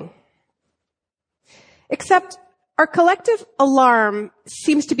leaping. Except our collective alarm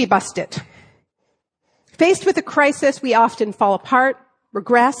seems to be busted. Faced with a crisis, we often fall apart,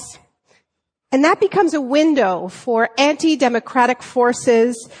 regress, and that becomes a window for anti-democratic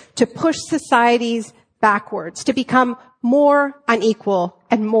forces to push societies backwards, to become more unequal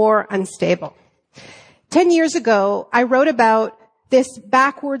and more unstable. 10 years ago, I wrote about this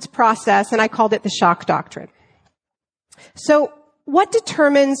backwards process, and I called it the shock doctrine. So, what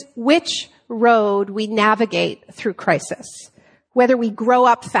determines which road we navigate through crisis? Whether we grow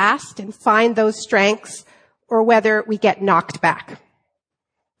up fast and find those strengths, or whether we get knocked back.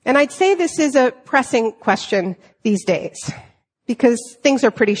 And I'd say this is a pressing question these days, because things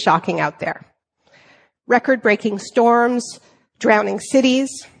are pretty shocking out there. Record-breaking storms, drowning cities,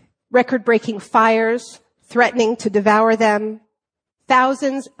 record-breaking fires threatening to devour them,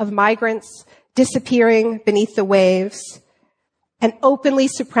 thousands of migrants disappearing beneath the waves, and openly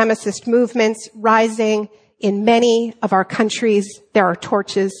supremacist movements rising in many of our countries. There are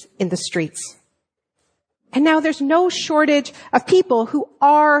torches in the streets. And now there's no shortage of people who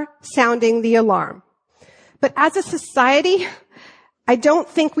are sounding the alarm. But as a society, I don't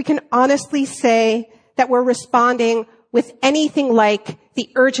think we can honestly say that we're responding with anything like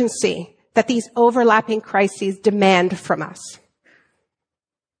the urgency that these overlapping crises demand from us.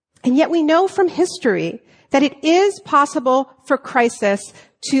 And yet we know from history that it is possible for crisis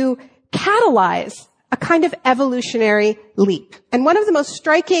to catalyze a kind of evolutionary leap. And one of the most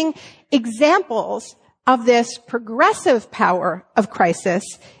striking examples of this progressive power of crisis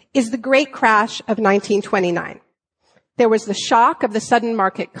is the great crash of 1929. There was the shock of the sudden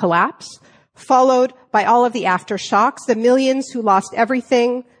market collapse, followed by all of the aftershocks, the millions who lost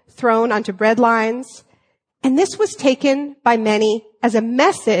everything thrown onto breadlines. And this was taken by many as a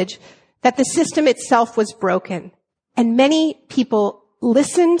message that the system itself was broken. And many people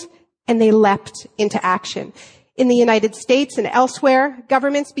listened and they leapt into action. In the United States and elsewhere,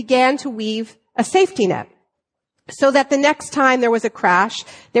 governments began to weave a safety net so that the next time there was a crash,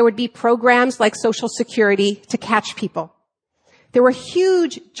 there would be programs like Social Security to catch people. There were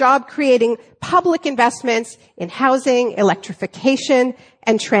huge job-creating public investments in housing, electrification,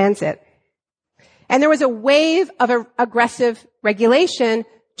 and transit. And there was a wave of aggressive regulation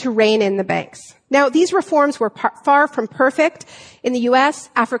to rein in the banks. Now, these reforms were far from perfect. In the U.S.,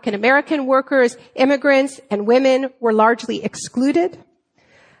 African American workers, immigrants, and women were largely excluded.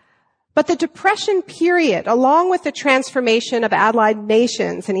 But the Depression period, along with the transformation of allied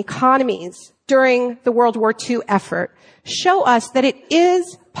nations and economies during the World War II effort, show us that it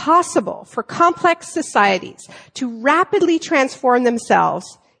is possible for complex societies to rapidly transform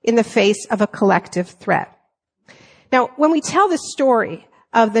themselves in the face of a collective threat. Now, when we tell the story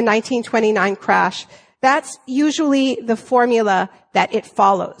of the 1929 crash, that's usually the formula that it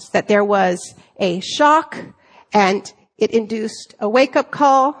follows, that there was a shock and it induced a wake-up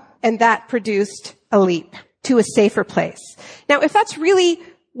call and that produced a leap to a safer place. Now, if that's really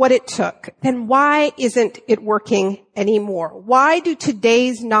what it took, then why isn't it working anymore? Why do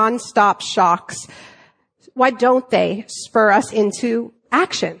today's nonstop shocks, why don't they spur us into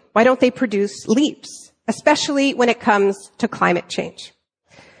action? Why don't they produce leaps, especially when it comes to climate change?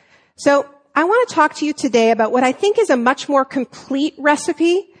 So I want to talk to you today about what I think is a much more complete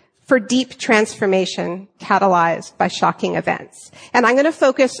recipe for deep transformation catalyzed by shocking events. And I'm going to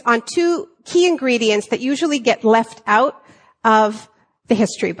focus on two key ingredients that usually get left out of the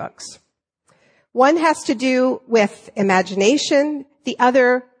history books. One has to do with imagination, the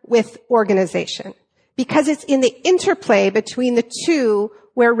other with organization, because it's in the interplay between the two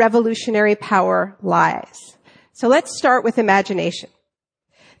where revolutionary power lies. So let's start with imagination.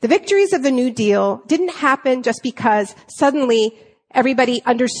 The victories of the New Deal didn't happen just because suddenly everybody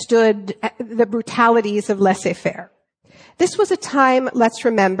understood the brutalities of laissez-faire. This was a time, let's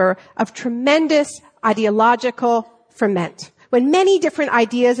remember, of tremendous ideological ferment, when many different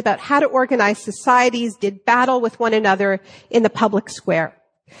ideas about how to organize societies did battle with one another in the public square.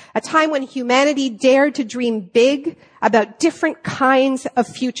 A time when humanity dared to dream big about different kinds of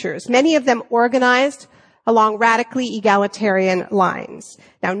futures, many of them organized along radically egalitarian lines.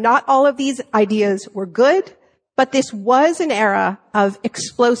 Now, not all of these ideas were good, but this was an era of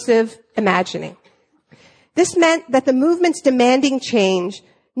explosive imagining. This meant that the movements demanding change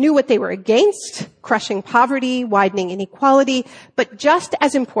knew what they were against, crushing poverty, widening inequality, but just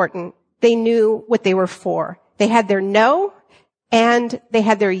as important, they knew what they were for. They had their no, and they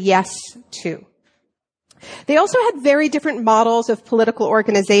had their yes, too. They also had very different models of political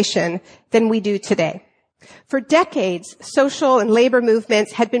organization than we do today. For decades, social and labor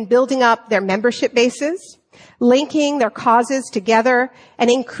movements had been building up their membership bases, linking their causes together, and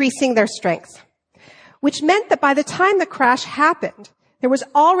increasing their strength, which meant that by the time the crash happened, there was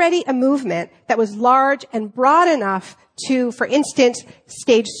already a movement that was large and broad enough to, for instance,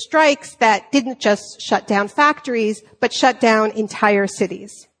 stage strikes that didn't just shut down factories, but shut down entire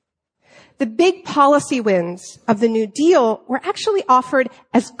cities. The big policy wins of the New Deal were actually offered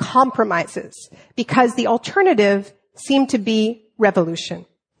as compromises because the alternative seemed to be revolution.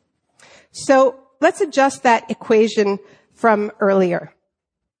 So let's adjust that equation from earlier.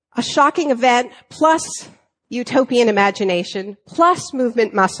 A shocking event plus utopian imagination plus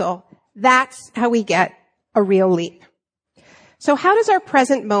movement muscle, that's how we get a real leap. So how does our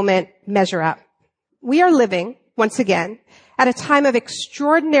present moment measure up? We are living, once again, at a time of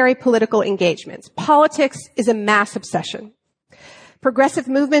extraordinary political engagements. Politics is a mass obsession. Progressive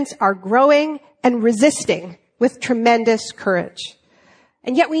movements are growing and resisting with tremendous courage.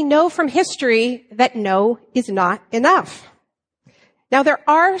 And yet we know from history that no is not enough. Now, there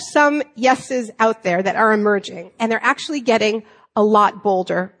are some yeses out there that are emerging, and they're actually getting a lot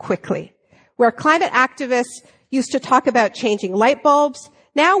bolder quickly. Where climate activists used to talk about changing light bulbs,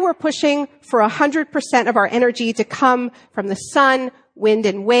 now we're pushing for 100% of our energy to come from the sun, wind,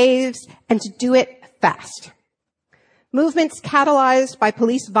 and waves, and to do it fast. Movements catalyzed by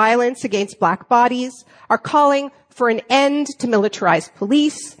police violence against black bodies are calling for an end to militarized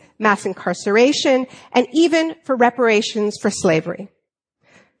police, mass incarceration, and even for reparations for slavery.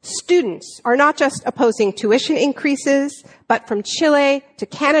 Students are not just opposing tuition increases, but from Chile to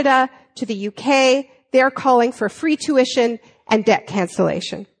Canada to the UK, they are calling for free tuition and debt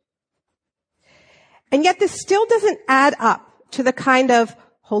cancellation. And yet this still doesn't add up to the kind of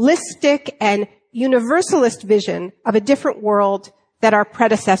holistic and universalist vision of a different world that our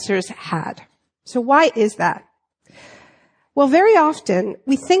predecessors had. So why is that? Well, very often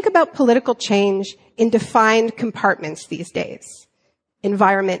we think about political change in defined compartments these days.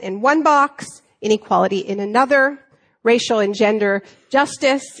 Environment in one box, inequality in another, racial and gender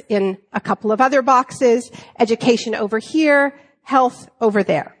justice in a couple of other boxes, education over here, health over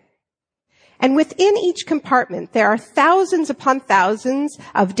there. And within each compartment, there are thousands upon thousands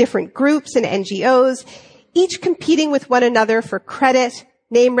of different groups and NGOs, each competing with one another for credit,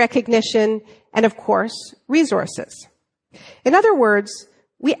 name recognition, and of course, resources. In other words,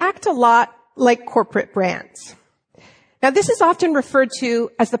 we act a lot like corporate brands. Now, this is often referred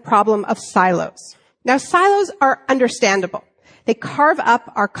to as the problem of silos. Now, silos are understandable. They carve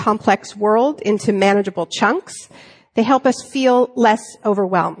up our complex world into manageable chunks. They help us feel less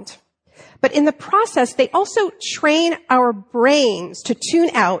overwhelmed. But in the process, they also train our brains to tune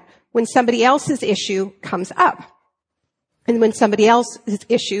out when somebody else's issue comes up and when somebody else's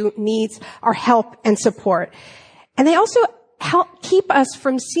issue needs our help and support. And they also help keep us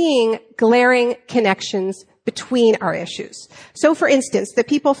from seeing glaring connections between our issues. So, for instance, the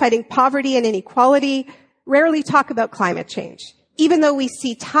people fighting poverty and inequality rarely talk about climate change, even though we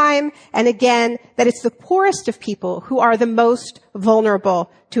see time and again that it's the poorest of people who are the most vulnerable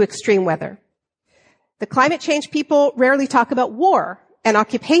to extreme weather. The climate change people rarely talk about war and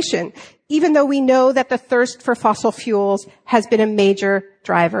occupation, even though we know that the thirst for fossil fuels has been a major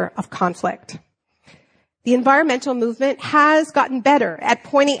driver of conflict. The environmental movement has gotten better at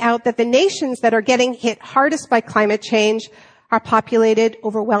pointing out that the nations that are getting hit hardest by climate change are populated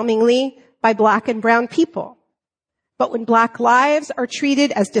overwhelmingly by black and brown people. But when black lives are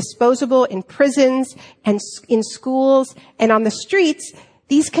treated as disposable in prisons and in schools and on the streets,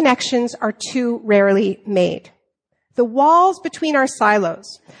 these connections are too rarely made. The walls between our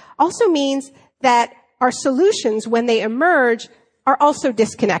silos also means that our solutions, when they emerge, are also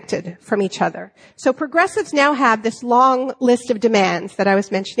disconnected from each other. So progressives now have this long list of demands that I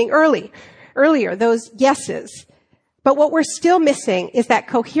was mentioning earlier, those yeses. But what we're still missing is that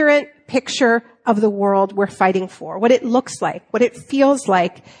coherent picture of the world we're fighting for, what it looks like, what it feels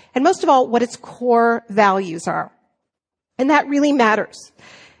like, and most of all, what its core values are. And that really matters,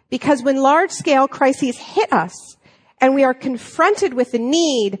 because when large-scale crises hit us and we are confronted with the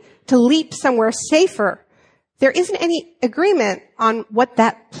need to leap somewhere safer, there isn't any agreement on what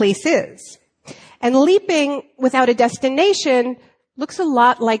that place is. And leaping without a destination looks a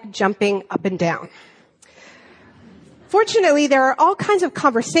lot like jumping up and down. Fortunately, there are all kinds of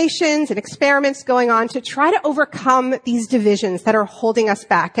conversations and experiments going on to try to overcome these divisions that are holding us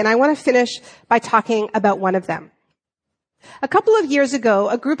back. And I want to finish by talking about one of them. A couple of years ago,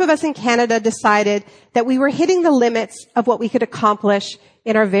 a group of us in Canada decided that we were hitting the limits of what we could accomplish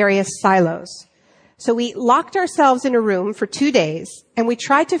in our various silos. So we locked ourselves in a room for 2 days, and we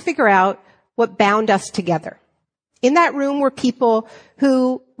tried to figure out what bound us together. In that room were people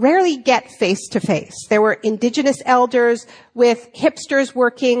who rarely get face to face. There were Indigenous elders with hipsters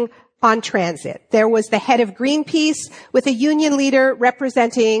working on transit. There was the head of Greenpeace with a union leader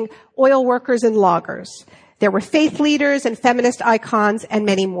representing oil workers and loggers. There were faith leaders and feminist icons and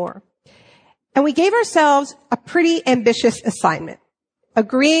many more. And we gave ourselves a pretty ambitious assignment,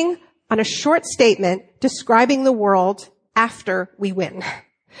 agreeing on a short statement describing the world after we win.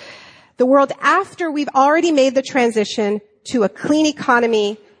 The world after we've already made the transition to a clean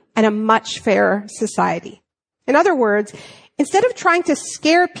economy and a much fairer society. In other words, instead of trying to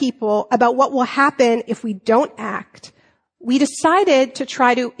scare people about what will happen if we don't act, we decided to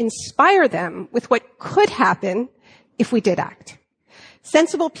try to inspire them with what could happen if we did act.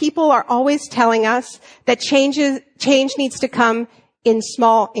 Sensible people are always telling us that change needs to come in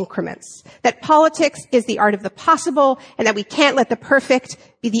small increments, that politics is the art of the possible, and that we can't let the perfect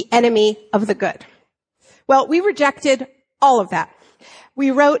be the enemy of the good. Well, we rejected all of that. We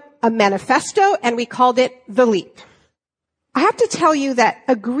wrote a manifesto, and we called it The Leap. I have to tell you that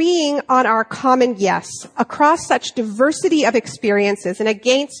agreeing on our common yes across such diversity of experiences and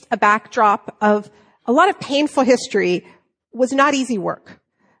against a backdrop of a lot of painful history was not easy work.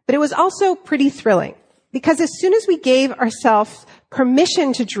 But it was also pretty thrilling, because as soon as we gave ourselves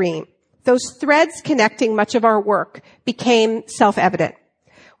permission to dream, those threads connecting much of our work became self-evident.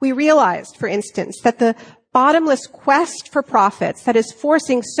 We realized, for instance, that the bottomless quest for profits that is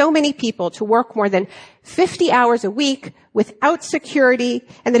forcing so many people to work more than 50 hours a week without security,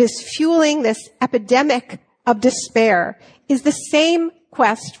 and that is fueling this epidemic of despair, is the same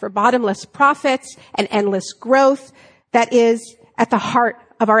quest for bottomless profits and endless growth that is at the heart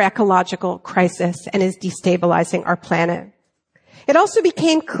of our ecological crisis and is destabilizing our planet. It also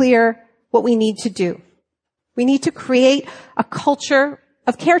became clear what we need to do. We need to create a culture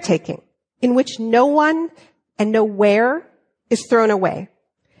of caretaking in which no one and nowhere is thrown away,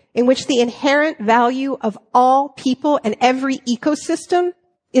 in which the inherent value of all people and every ecosystem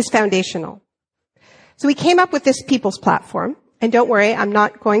is foundational. So we came up with this People's Platform. And don't worry, I'm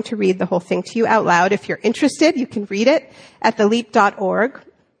not going to read the whole thing to you out loud. If you're interested, you can read it at theleap.org.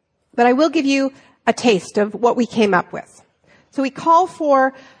 But I will give you a taste of what we came up with. So we call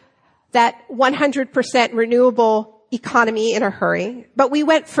for that 100% renewable economy in a hurry, but we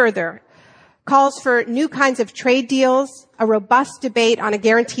went further. Calls for new kinds of trade deals, a robust debate on a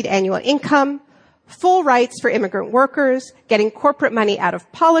guaranteed annual income, full rights for immigrant workers, getting corporate money out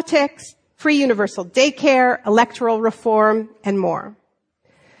of politics, free universal daycare, electoral reform, and more.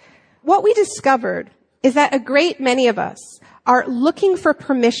 What we discovered is that a great many of us are looking for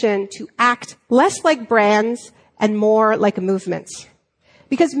permission to act less like brands and more like movements.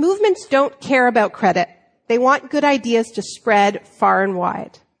 Because movements don't care about credit. They want good ideas to spread far and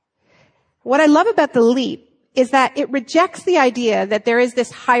wide. What I love about The Leap is that it rejects the idea that there is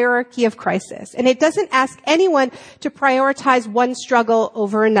this hierarchy of crisis, and it doesn't ask anyone to prioritize one struggle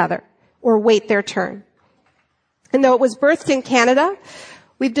over another or wait their turn. And though it was birthed in Canada,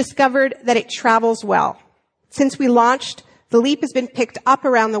 we've discovered that it travels well. Since we launched, The Leap has been picked up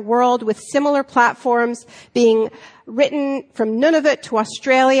around the world, with similar platforms being written from Nunavut to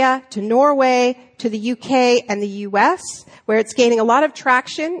Australia to Norway to the UK and the US, where it's gaining a lot of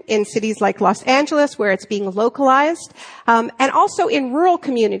traction in cities like Los Angeles, where it's being localized, and also in rural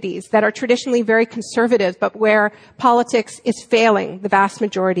communities that are traditionally very conservative, but where politics is failing the vast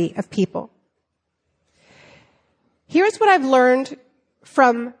majority of people. Here's what I've learned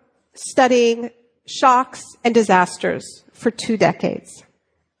from studying shocks and disasters for 2 decades.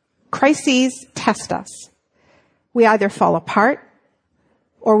 Crises test us. We either fall apart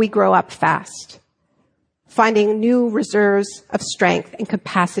or we grow up fast, finding new reserves of strength and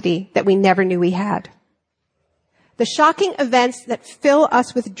capacity that we never knew we had. The shocking events that fill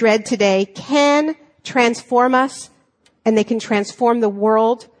us with dread today can transform us, and they can transform the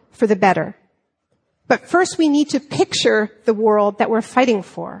world for the better. But first we need to picture the world that we're fighting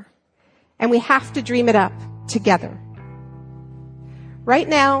for, and we have to dream it up together. Right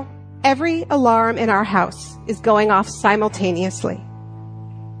now, every alarm in our house is going off simultaneously.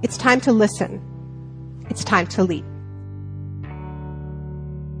 It's time to listen. It's time to leap.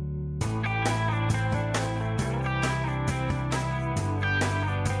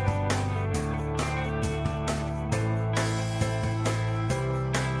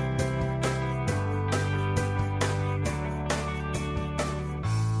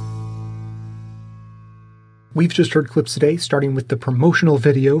 We've just heard clips today, starting with the promotional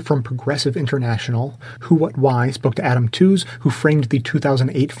video from Progressive International. Who, What, Why spoke to Adam Tooze, who framed the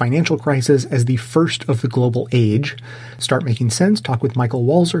 2008 financial crisis as the first of the global age. Start Making Sense talked with Michael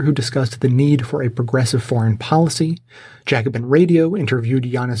Walzer, who discussed the need for a progressive foreign policy. Jacobin Radio interviewed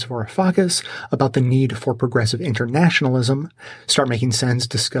Yanis Varoufakis about the need for progressive internationalism. Start Making Sense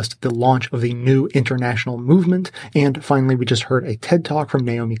discussed the launch of the new international movement. And finally, we just heard a TED Talk from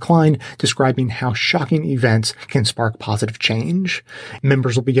Naomi Klein describing how shocking events can spark positive change.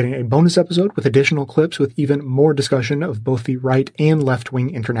 Members will be getting a bonus episode with additional clips with even more discussion of both the right and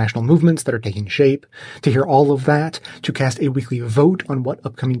left-wing international movements that are taking shape. To hear all of that, to cast a weekly vote on what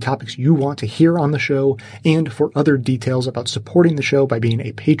upcoming topics you want to hear on the show, and for other details about supporting the show by being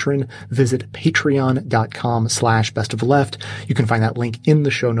a patron, visit patreon.com/bestofleft. You can find that link in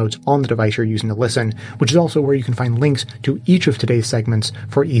the show notes on the device you're using to listen, which is also where you can find links to each of today's segments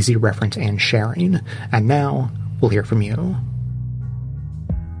for easy reference and sharing. And now, we'll hear from you.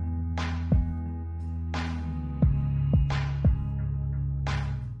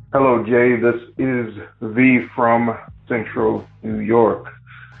 Hello, Jay. This is V from Central New York.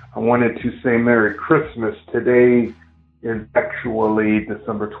 I wanted to say Merry Christmas. Today is actually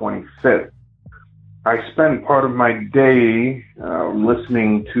December 25th. I spent part of my day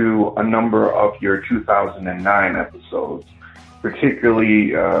listening to a number of your 2009 episodes,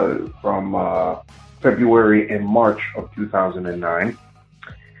 particularly from February and March of 2009.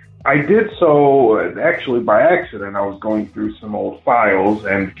 I did so actually by accident. I was going through some old files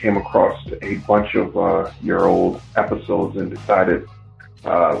and came across a bunch of your old episodes and decided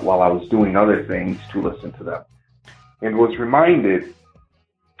while I was doing other things to listen to them. And was reminded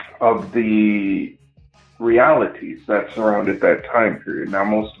of the realities that surrounded that time period. Now,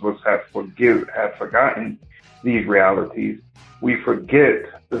 most of us have forgotten these realities. We forget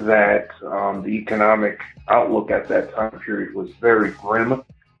that the economic outlook at that time period was very grim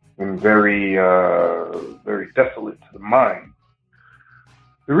and very desolate to the mind.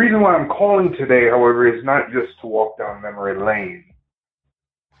 The reason why I'm calling today, however, is not just to walk down memory lane.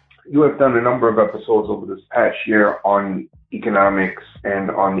 You have done a number of episodes over this past year on economics and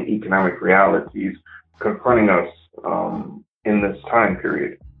on the economic realities confronting us in this time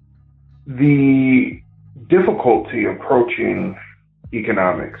period. The difficulty approaching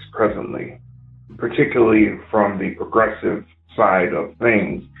economics presently, particularly from the progressive side of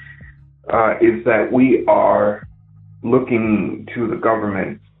things, is that we are looking to the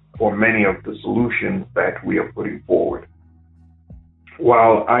government for many of the solutions that we are putting forward.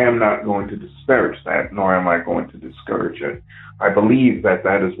 While I am not going to disparage that, nor am I going to discourage it, I believe that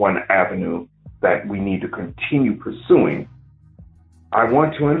that is one avenue that we need to continue pursuing. I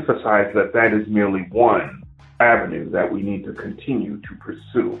want to emphasize that that is merely one avenue that we need to continue to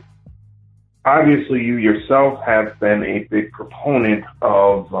pursue. Obviously, you yourself have been a big proponent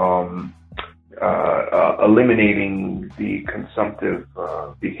of eliminating the consumptive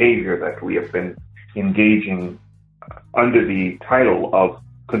behavior that we have been engaging under the title of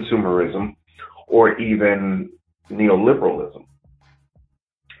consumerism or even neoliberalism,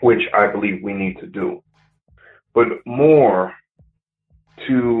 which I believe we need to do. But more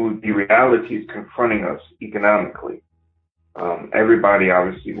to the realities confronting us economically. Everybody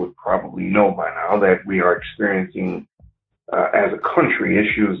obviously would probably know by now that we are experiencing, as a country,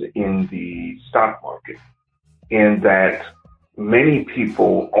 issues in the stock market, and that many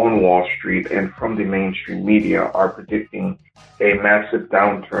people on Wall Street and from the mainstream media are predicting a massive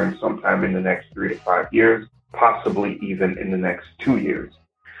downturn sometime in the next 3 to 5 years, possibly even in the next 2 years.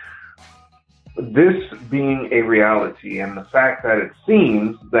 This being a reality, and the fact that it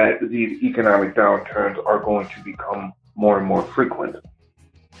seems that these economic downturns are going to become more and more frequent,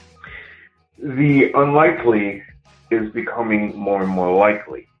 the unlikely is becoming more and more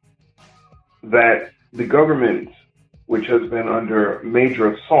likely. That the government, which has been under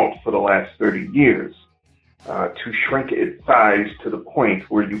major assault for the last 30 years, to shrink its size to the point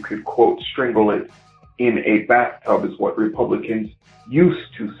where you could, quote, strangle it in a bathtub, is what Republicans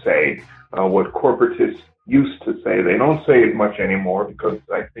used to say, what corporatists used to say. They don't say it much anymore because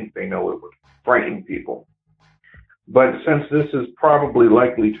I think they know it would frighten people. But since this is probably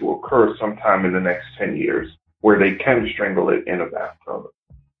likely to occur sometime in the next 10 years, where they can strangle it in a bathtub,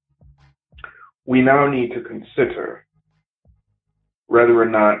 we now need to consider whether or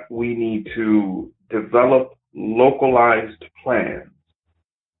not we need to develop localized plans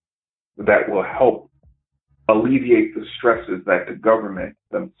that will help alleviate the stresses that the government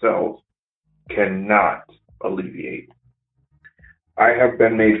themselves cannot alleviate. I have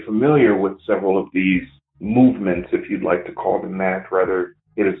been made familiar with several of these movements, if you'd like to call them that, whether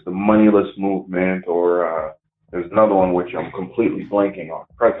it is the moneyless movement or there's another one which I'm completely blanking on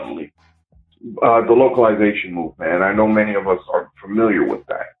presently, the localization movement. And I know many of us are familiar with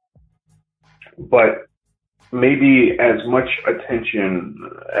that. But maybe as much attention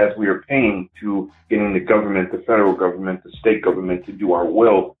as we are paying to getting the government, the federal government, the state government to do our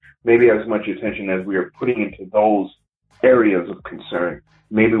will, maybe as much attention as we are putting into those areas of concern,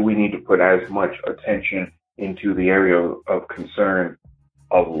 maybe we need to put as much attention into the area of concern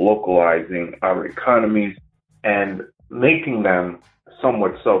of localizing our economies and making them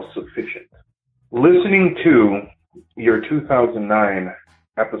somewhat self-sufficient. Listening to your 2009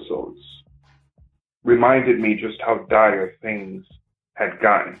 episodes reminded me just how dire things had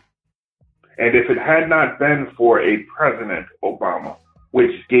gotten. And if it had not been for a President Obama,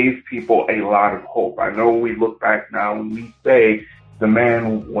 which gave people a lot of hope, I know we look back now and we say the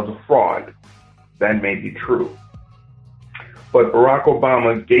man was a fraud. That may be true. But Barack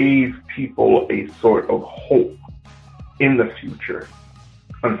Obama gave people a sort of hope in the future.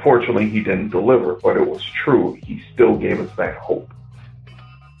 Unfortunately, he didn't deliver, but it was true. He still gave us that hope.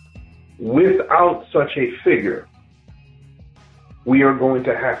 without such a figure, we are going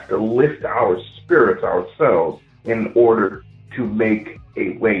to have to lift our spirits ourselves in order to make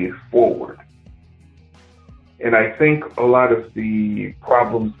a way forward. And I think a lot of the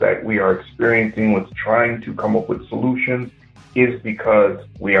problems that we are experiencing with trying to come up with solutions is because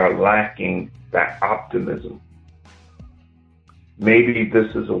we are lacking that optimism. Maybe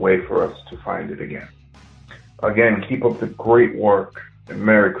this is a way for us to find it again. Again, keep up the great work, and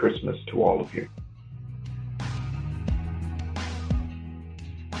Merry Christmas to all of you.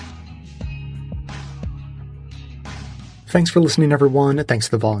 Thanks for listening, everyone. Thanks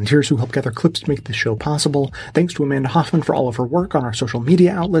to the volunteers who help gather clips to make this show possible. Thanks to Amanda Hoffman for all of her work on our social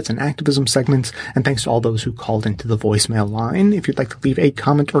media outlets and activism segments. And thanks to all those who called into the voicemail line. If you'd like to leave a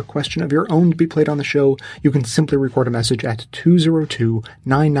comment or question of your own to be played on the show, you can simply record a message at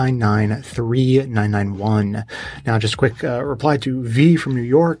 202-999-3991. Now, just a quick reply to V from New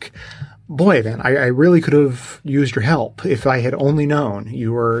York. Boy, then, I really could have used your help if I had only known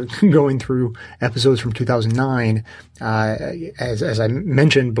you were going through episodes from 2009. As I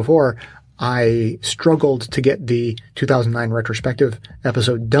mentioned before, I struggled to get the 2009 retrospective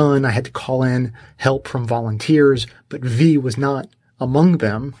episode done. I had to call in help from volunteers, but V was not among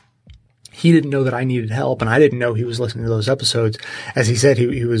them. He didn't know that I needed help, and I didn't know he was listening to those episodes. As he said,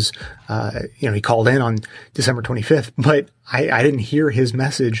 he was, he called in on December 25th, but I didn't hear his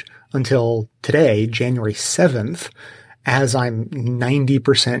message until today, January 7th, as I'm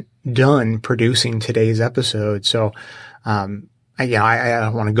 90% done producing today's episode. So, I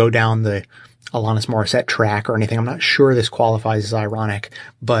don't want to go down the Alanis Morissette track or anything. I'm not sure this qualifies as ironic,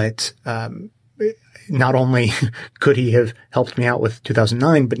 but, not only could he have helped me out with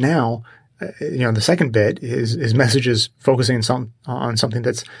 2009, but now, the second bit, his message is focusing on something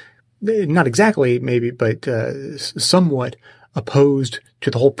that's not exactly maybe, but somewhat opposed to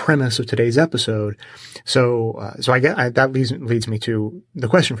the whole premise of today's episode. So that leads me to the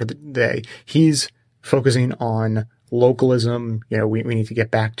question for the day. He's focusing on localism. We need to get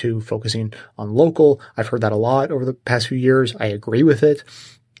back to focusing on local. I've heard that a lot over the past few years. I agree with it.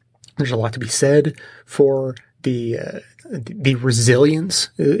 There's a lot to be said for the resilience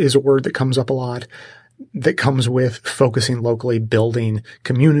is a word that comes up a lot, that comes with focusing locally, building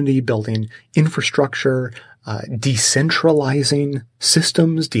community, building infrastructure, decentralizing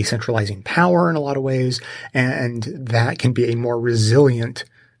systems, decentralizing power in a lot of ways. And that can be a more resilient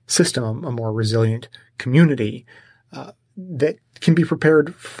system, a more resilient community, that can be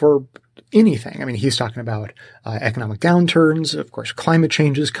prepared for anything. I mean, he's talking about economic downturns. Of course, climate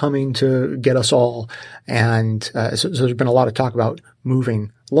change is coming to get us all. And so there's been a lot of talk about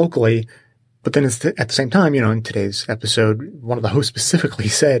moving locally. But then at the same time, in today's episode, one of the hosts specifically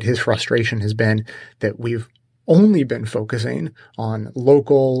said his frustration has been that we've only been focusing on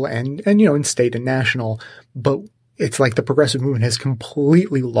local and in state and national. But it's like the progressive movement has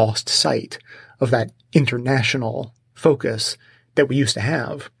completely lost sight of that international focus that we used to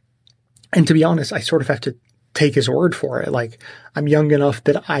have. And to be honest, I sort of have to take his word for it. Like, I'm young enough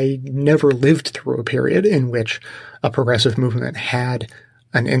that I never lived through a period in which a progressive movement had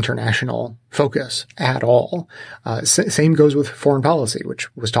an international focus at all. Same goes with foreign policy,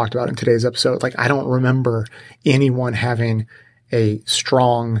 which was talked about in today's episode. Like, I don't remember anyone having a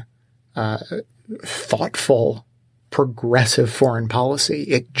strong, thoughtful, progressive foreign policy.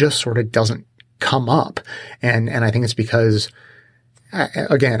 It just sort of doesn't come up. And I think it's because,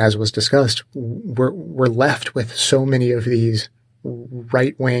 again, as was discussed, we're left with so many of these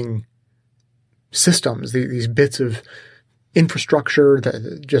right-wing systems, these bits of infrastructure,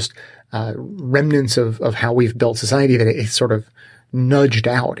 just remnants of how we've built society, that it sort of nudged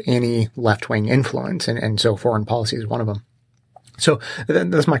out any left-wing influence. And so foreign policy is one of them. So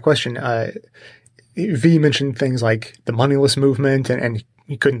that's my question. V mentioned things like the moneyless movement, and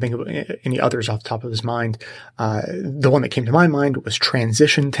he couldn't think of any others off the top of his mind. The one that came to my mind was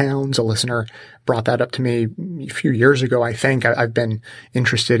transition towns. A listener brought that up to me a few years ago, I think. I've been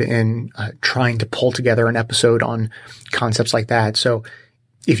interested in trying to pull together an episode on concepts like that. So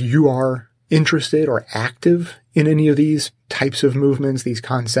if you are interested or active in any of these types of movements, these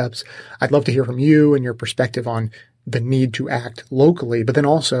concepts, I'd love to hear from you and your perspective on the need to act locally, but then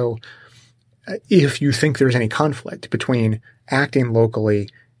also if you think there's any conflict between acting locally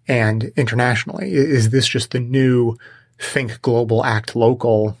and internationally. Is this just the new think global, act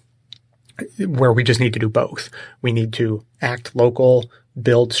local, where we just need to do both? We need to act local,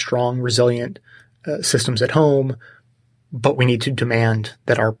 build strong, resilient systems at home, but we need to demand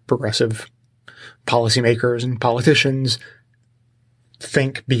that our progressive policymakers and politicians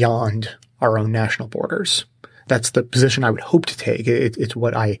think beyond our own national borders. that's the position I would hope to take. It's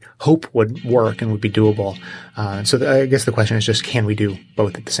what I hope would work and would be doable. So I guess the question is just, can we do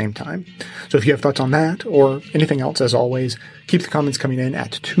both at the same time? So if you have thoughts on that or anything else, as always, keep the comments coming in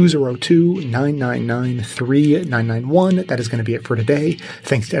at 202-999-3991. That is going to be it for today.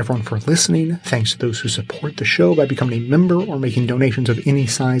 Thanks to everyone for listening. Thanks to those who support the show by becoming a member or making donations of any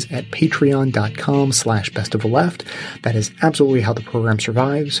size at patreon.com/bestoftheleft. That is absolutely how the program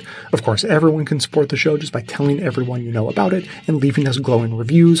survives. Of course, everyone can support the show just by telling everyone you know about it and leaving us glowing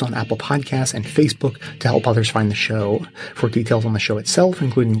reviews on Apple Podcasts and Facebook to help others find the show. For details on the show itself,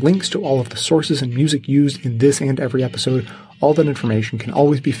 including links to all of the sources and music used in this and every episode, all that information can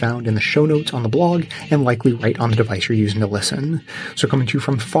always be found in the show notes on the blog and likely right on the device you're using to listen. So coming to you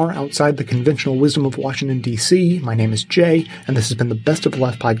from far outside the conventional wisdom of Washington, D.C., my name is Jay, and this has been the Best of the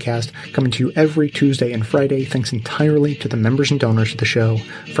Left podcast, coming to you every Tuesday and Friday, thanks entirely to the members and donors of the show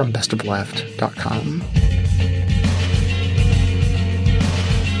from bestoftheleft.com.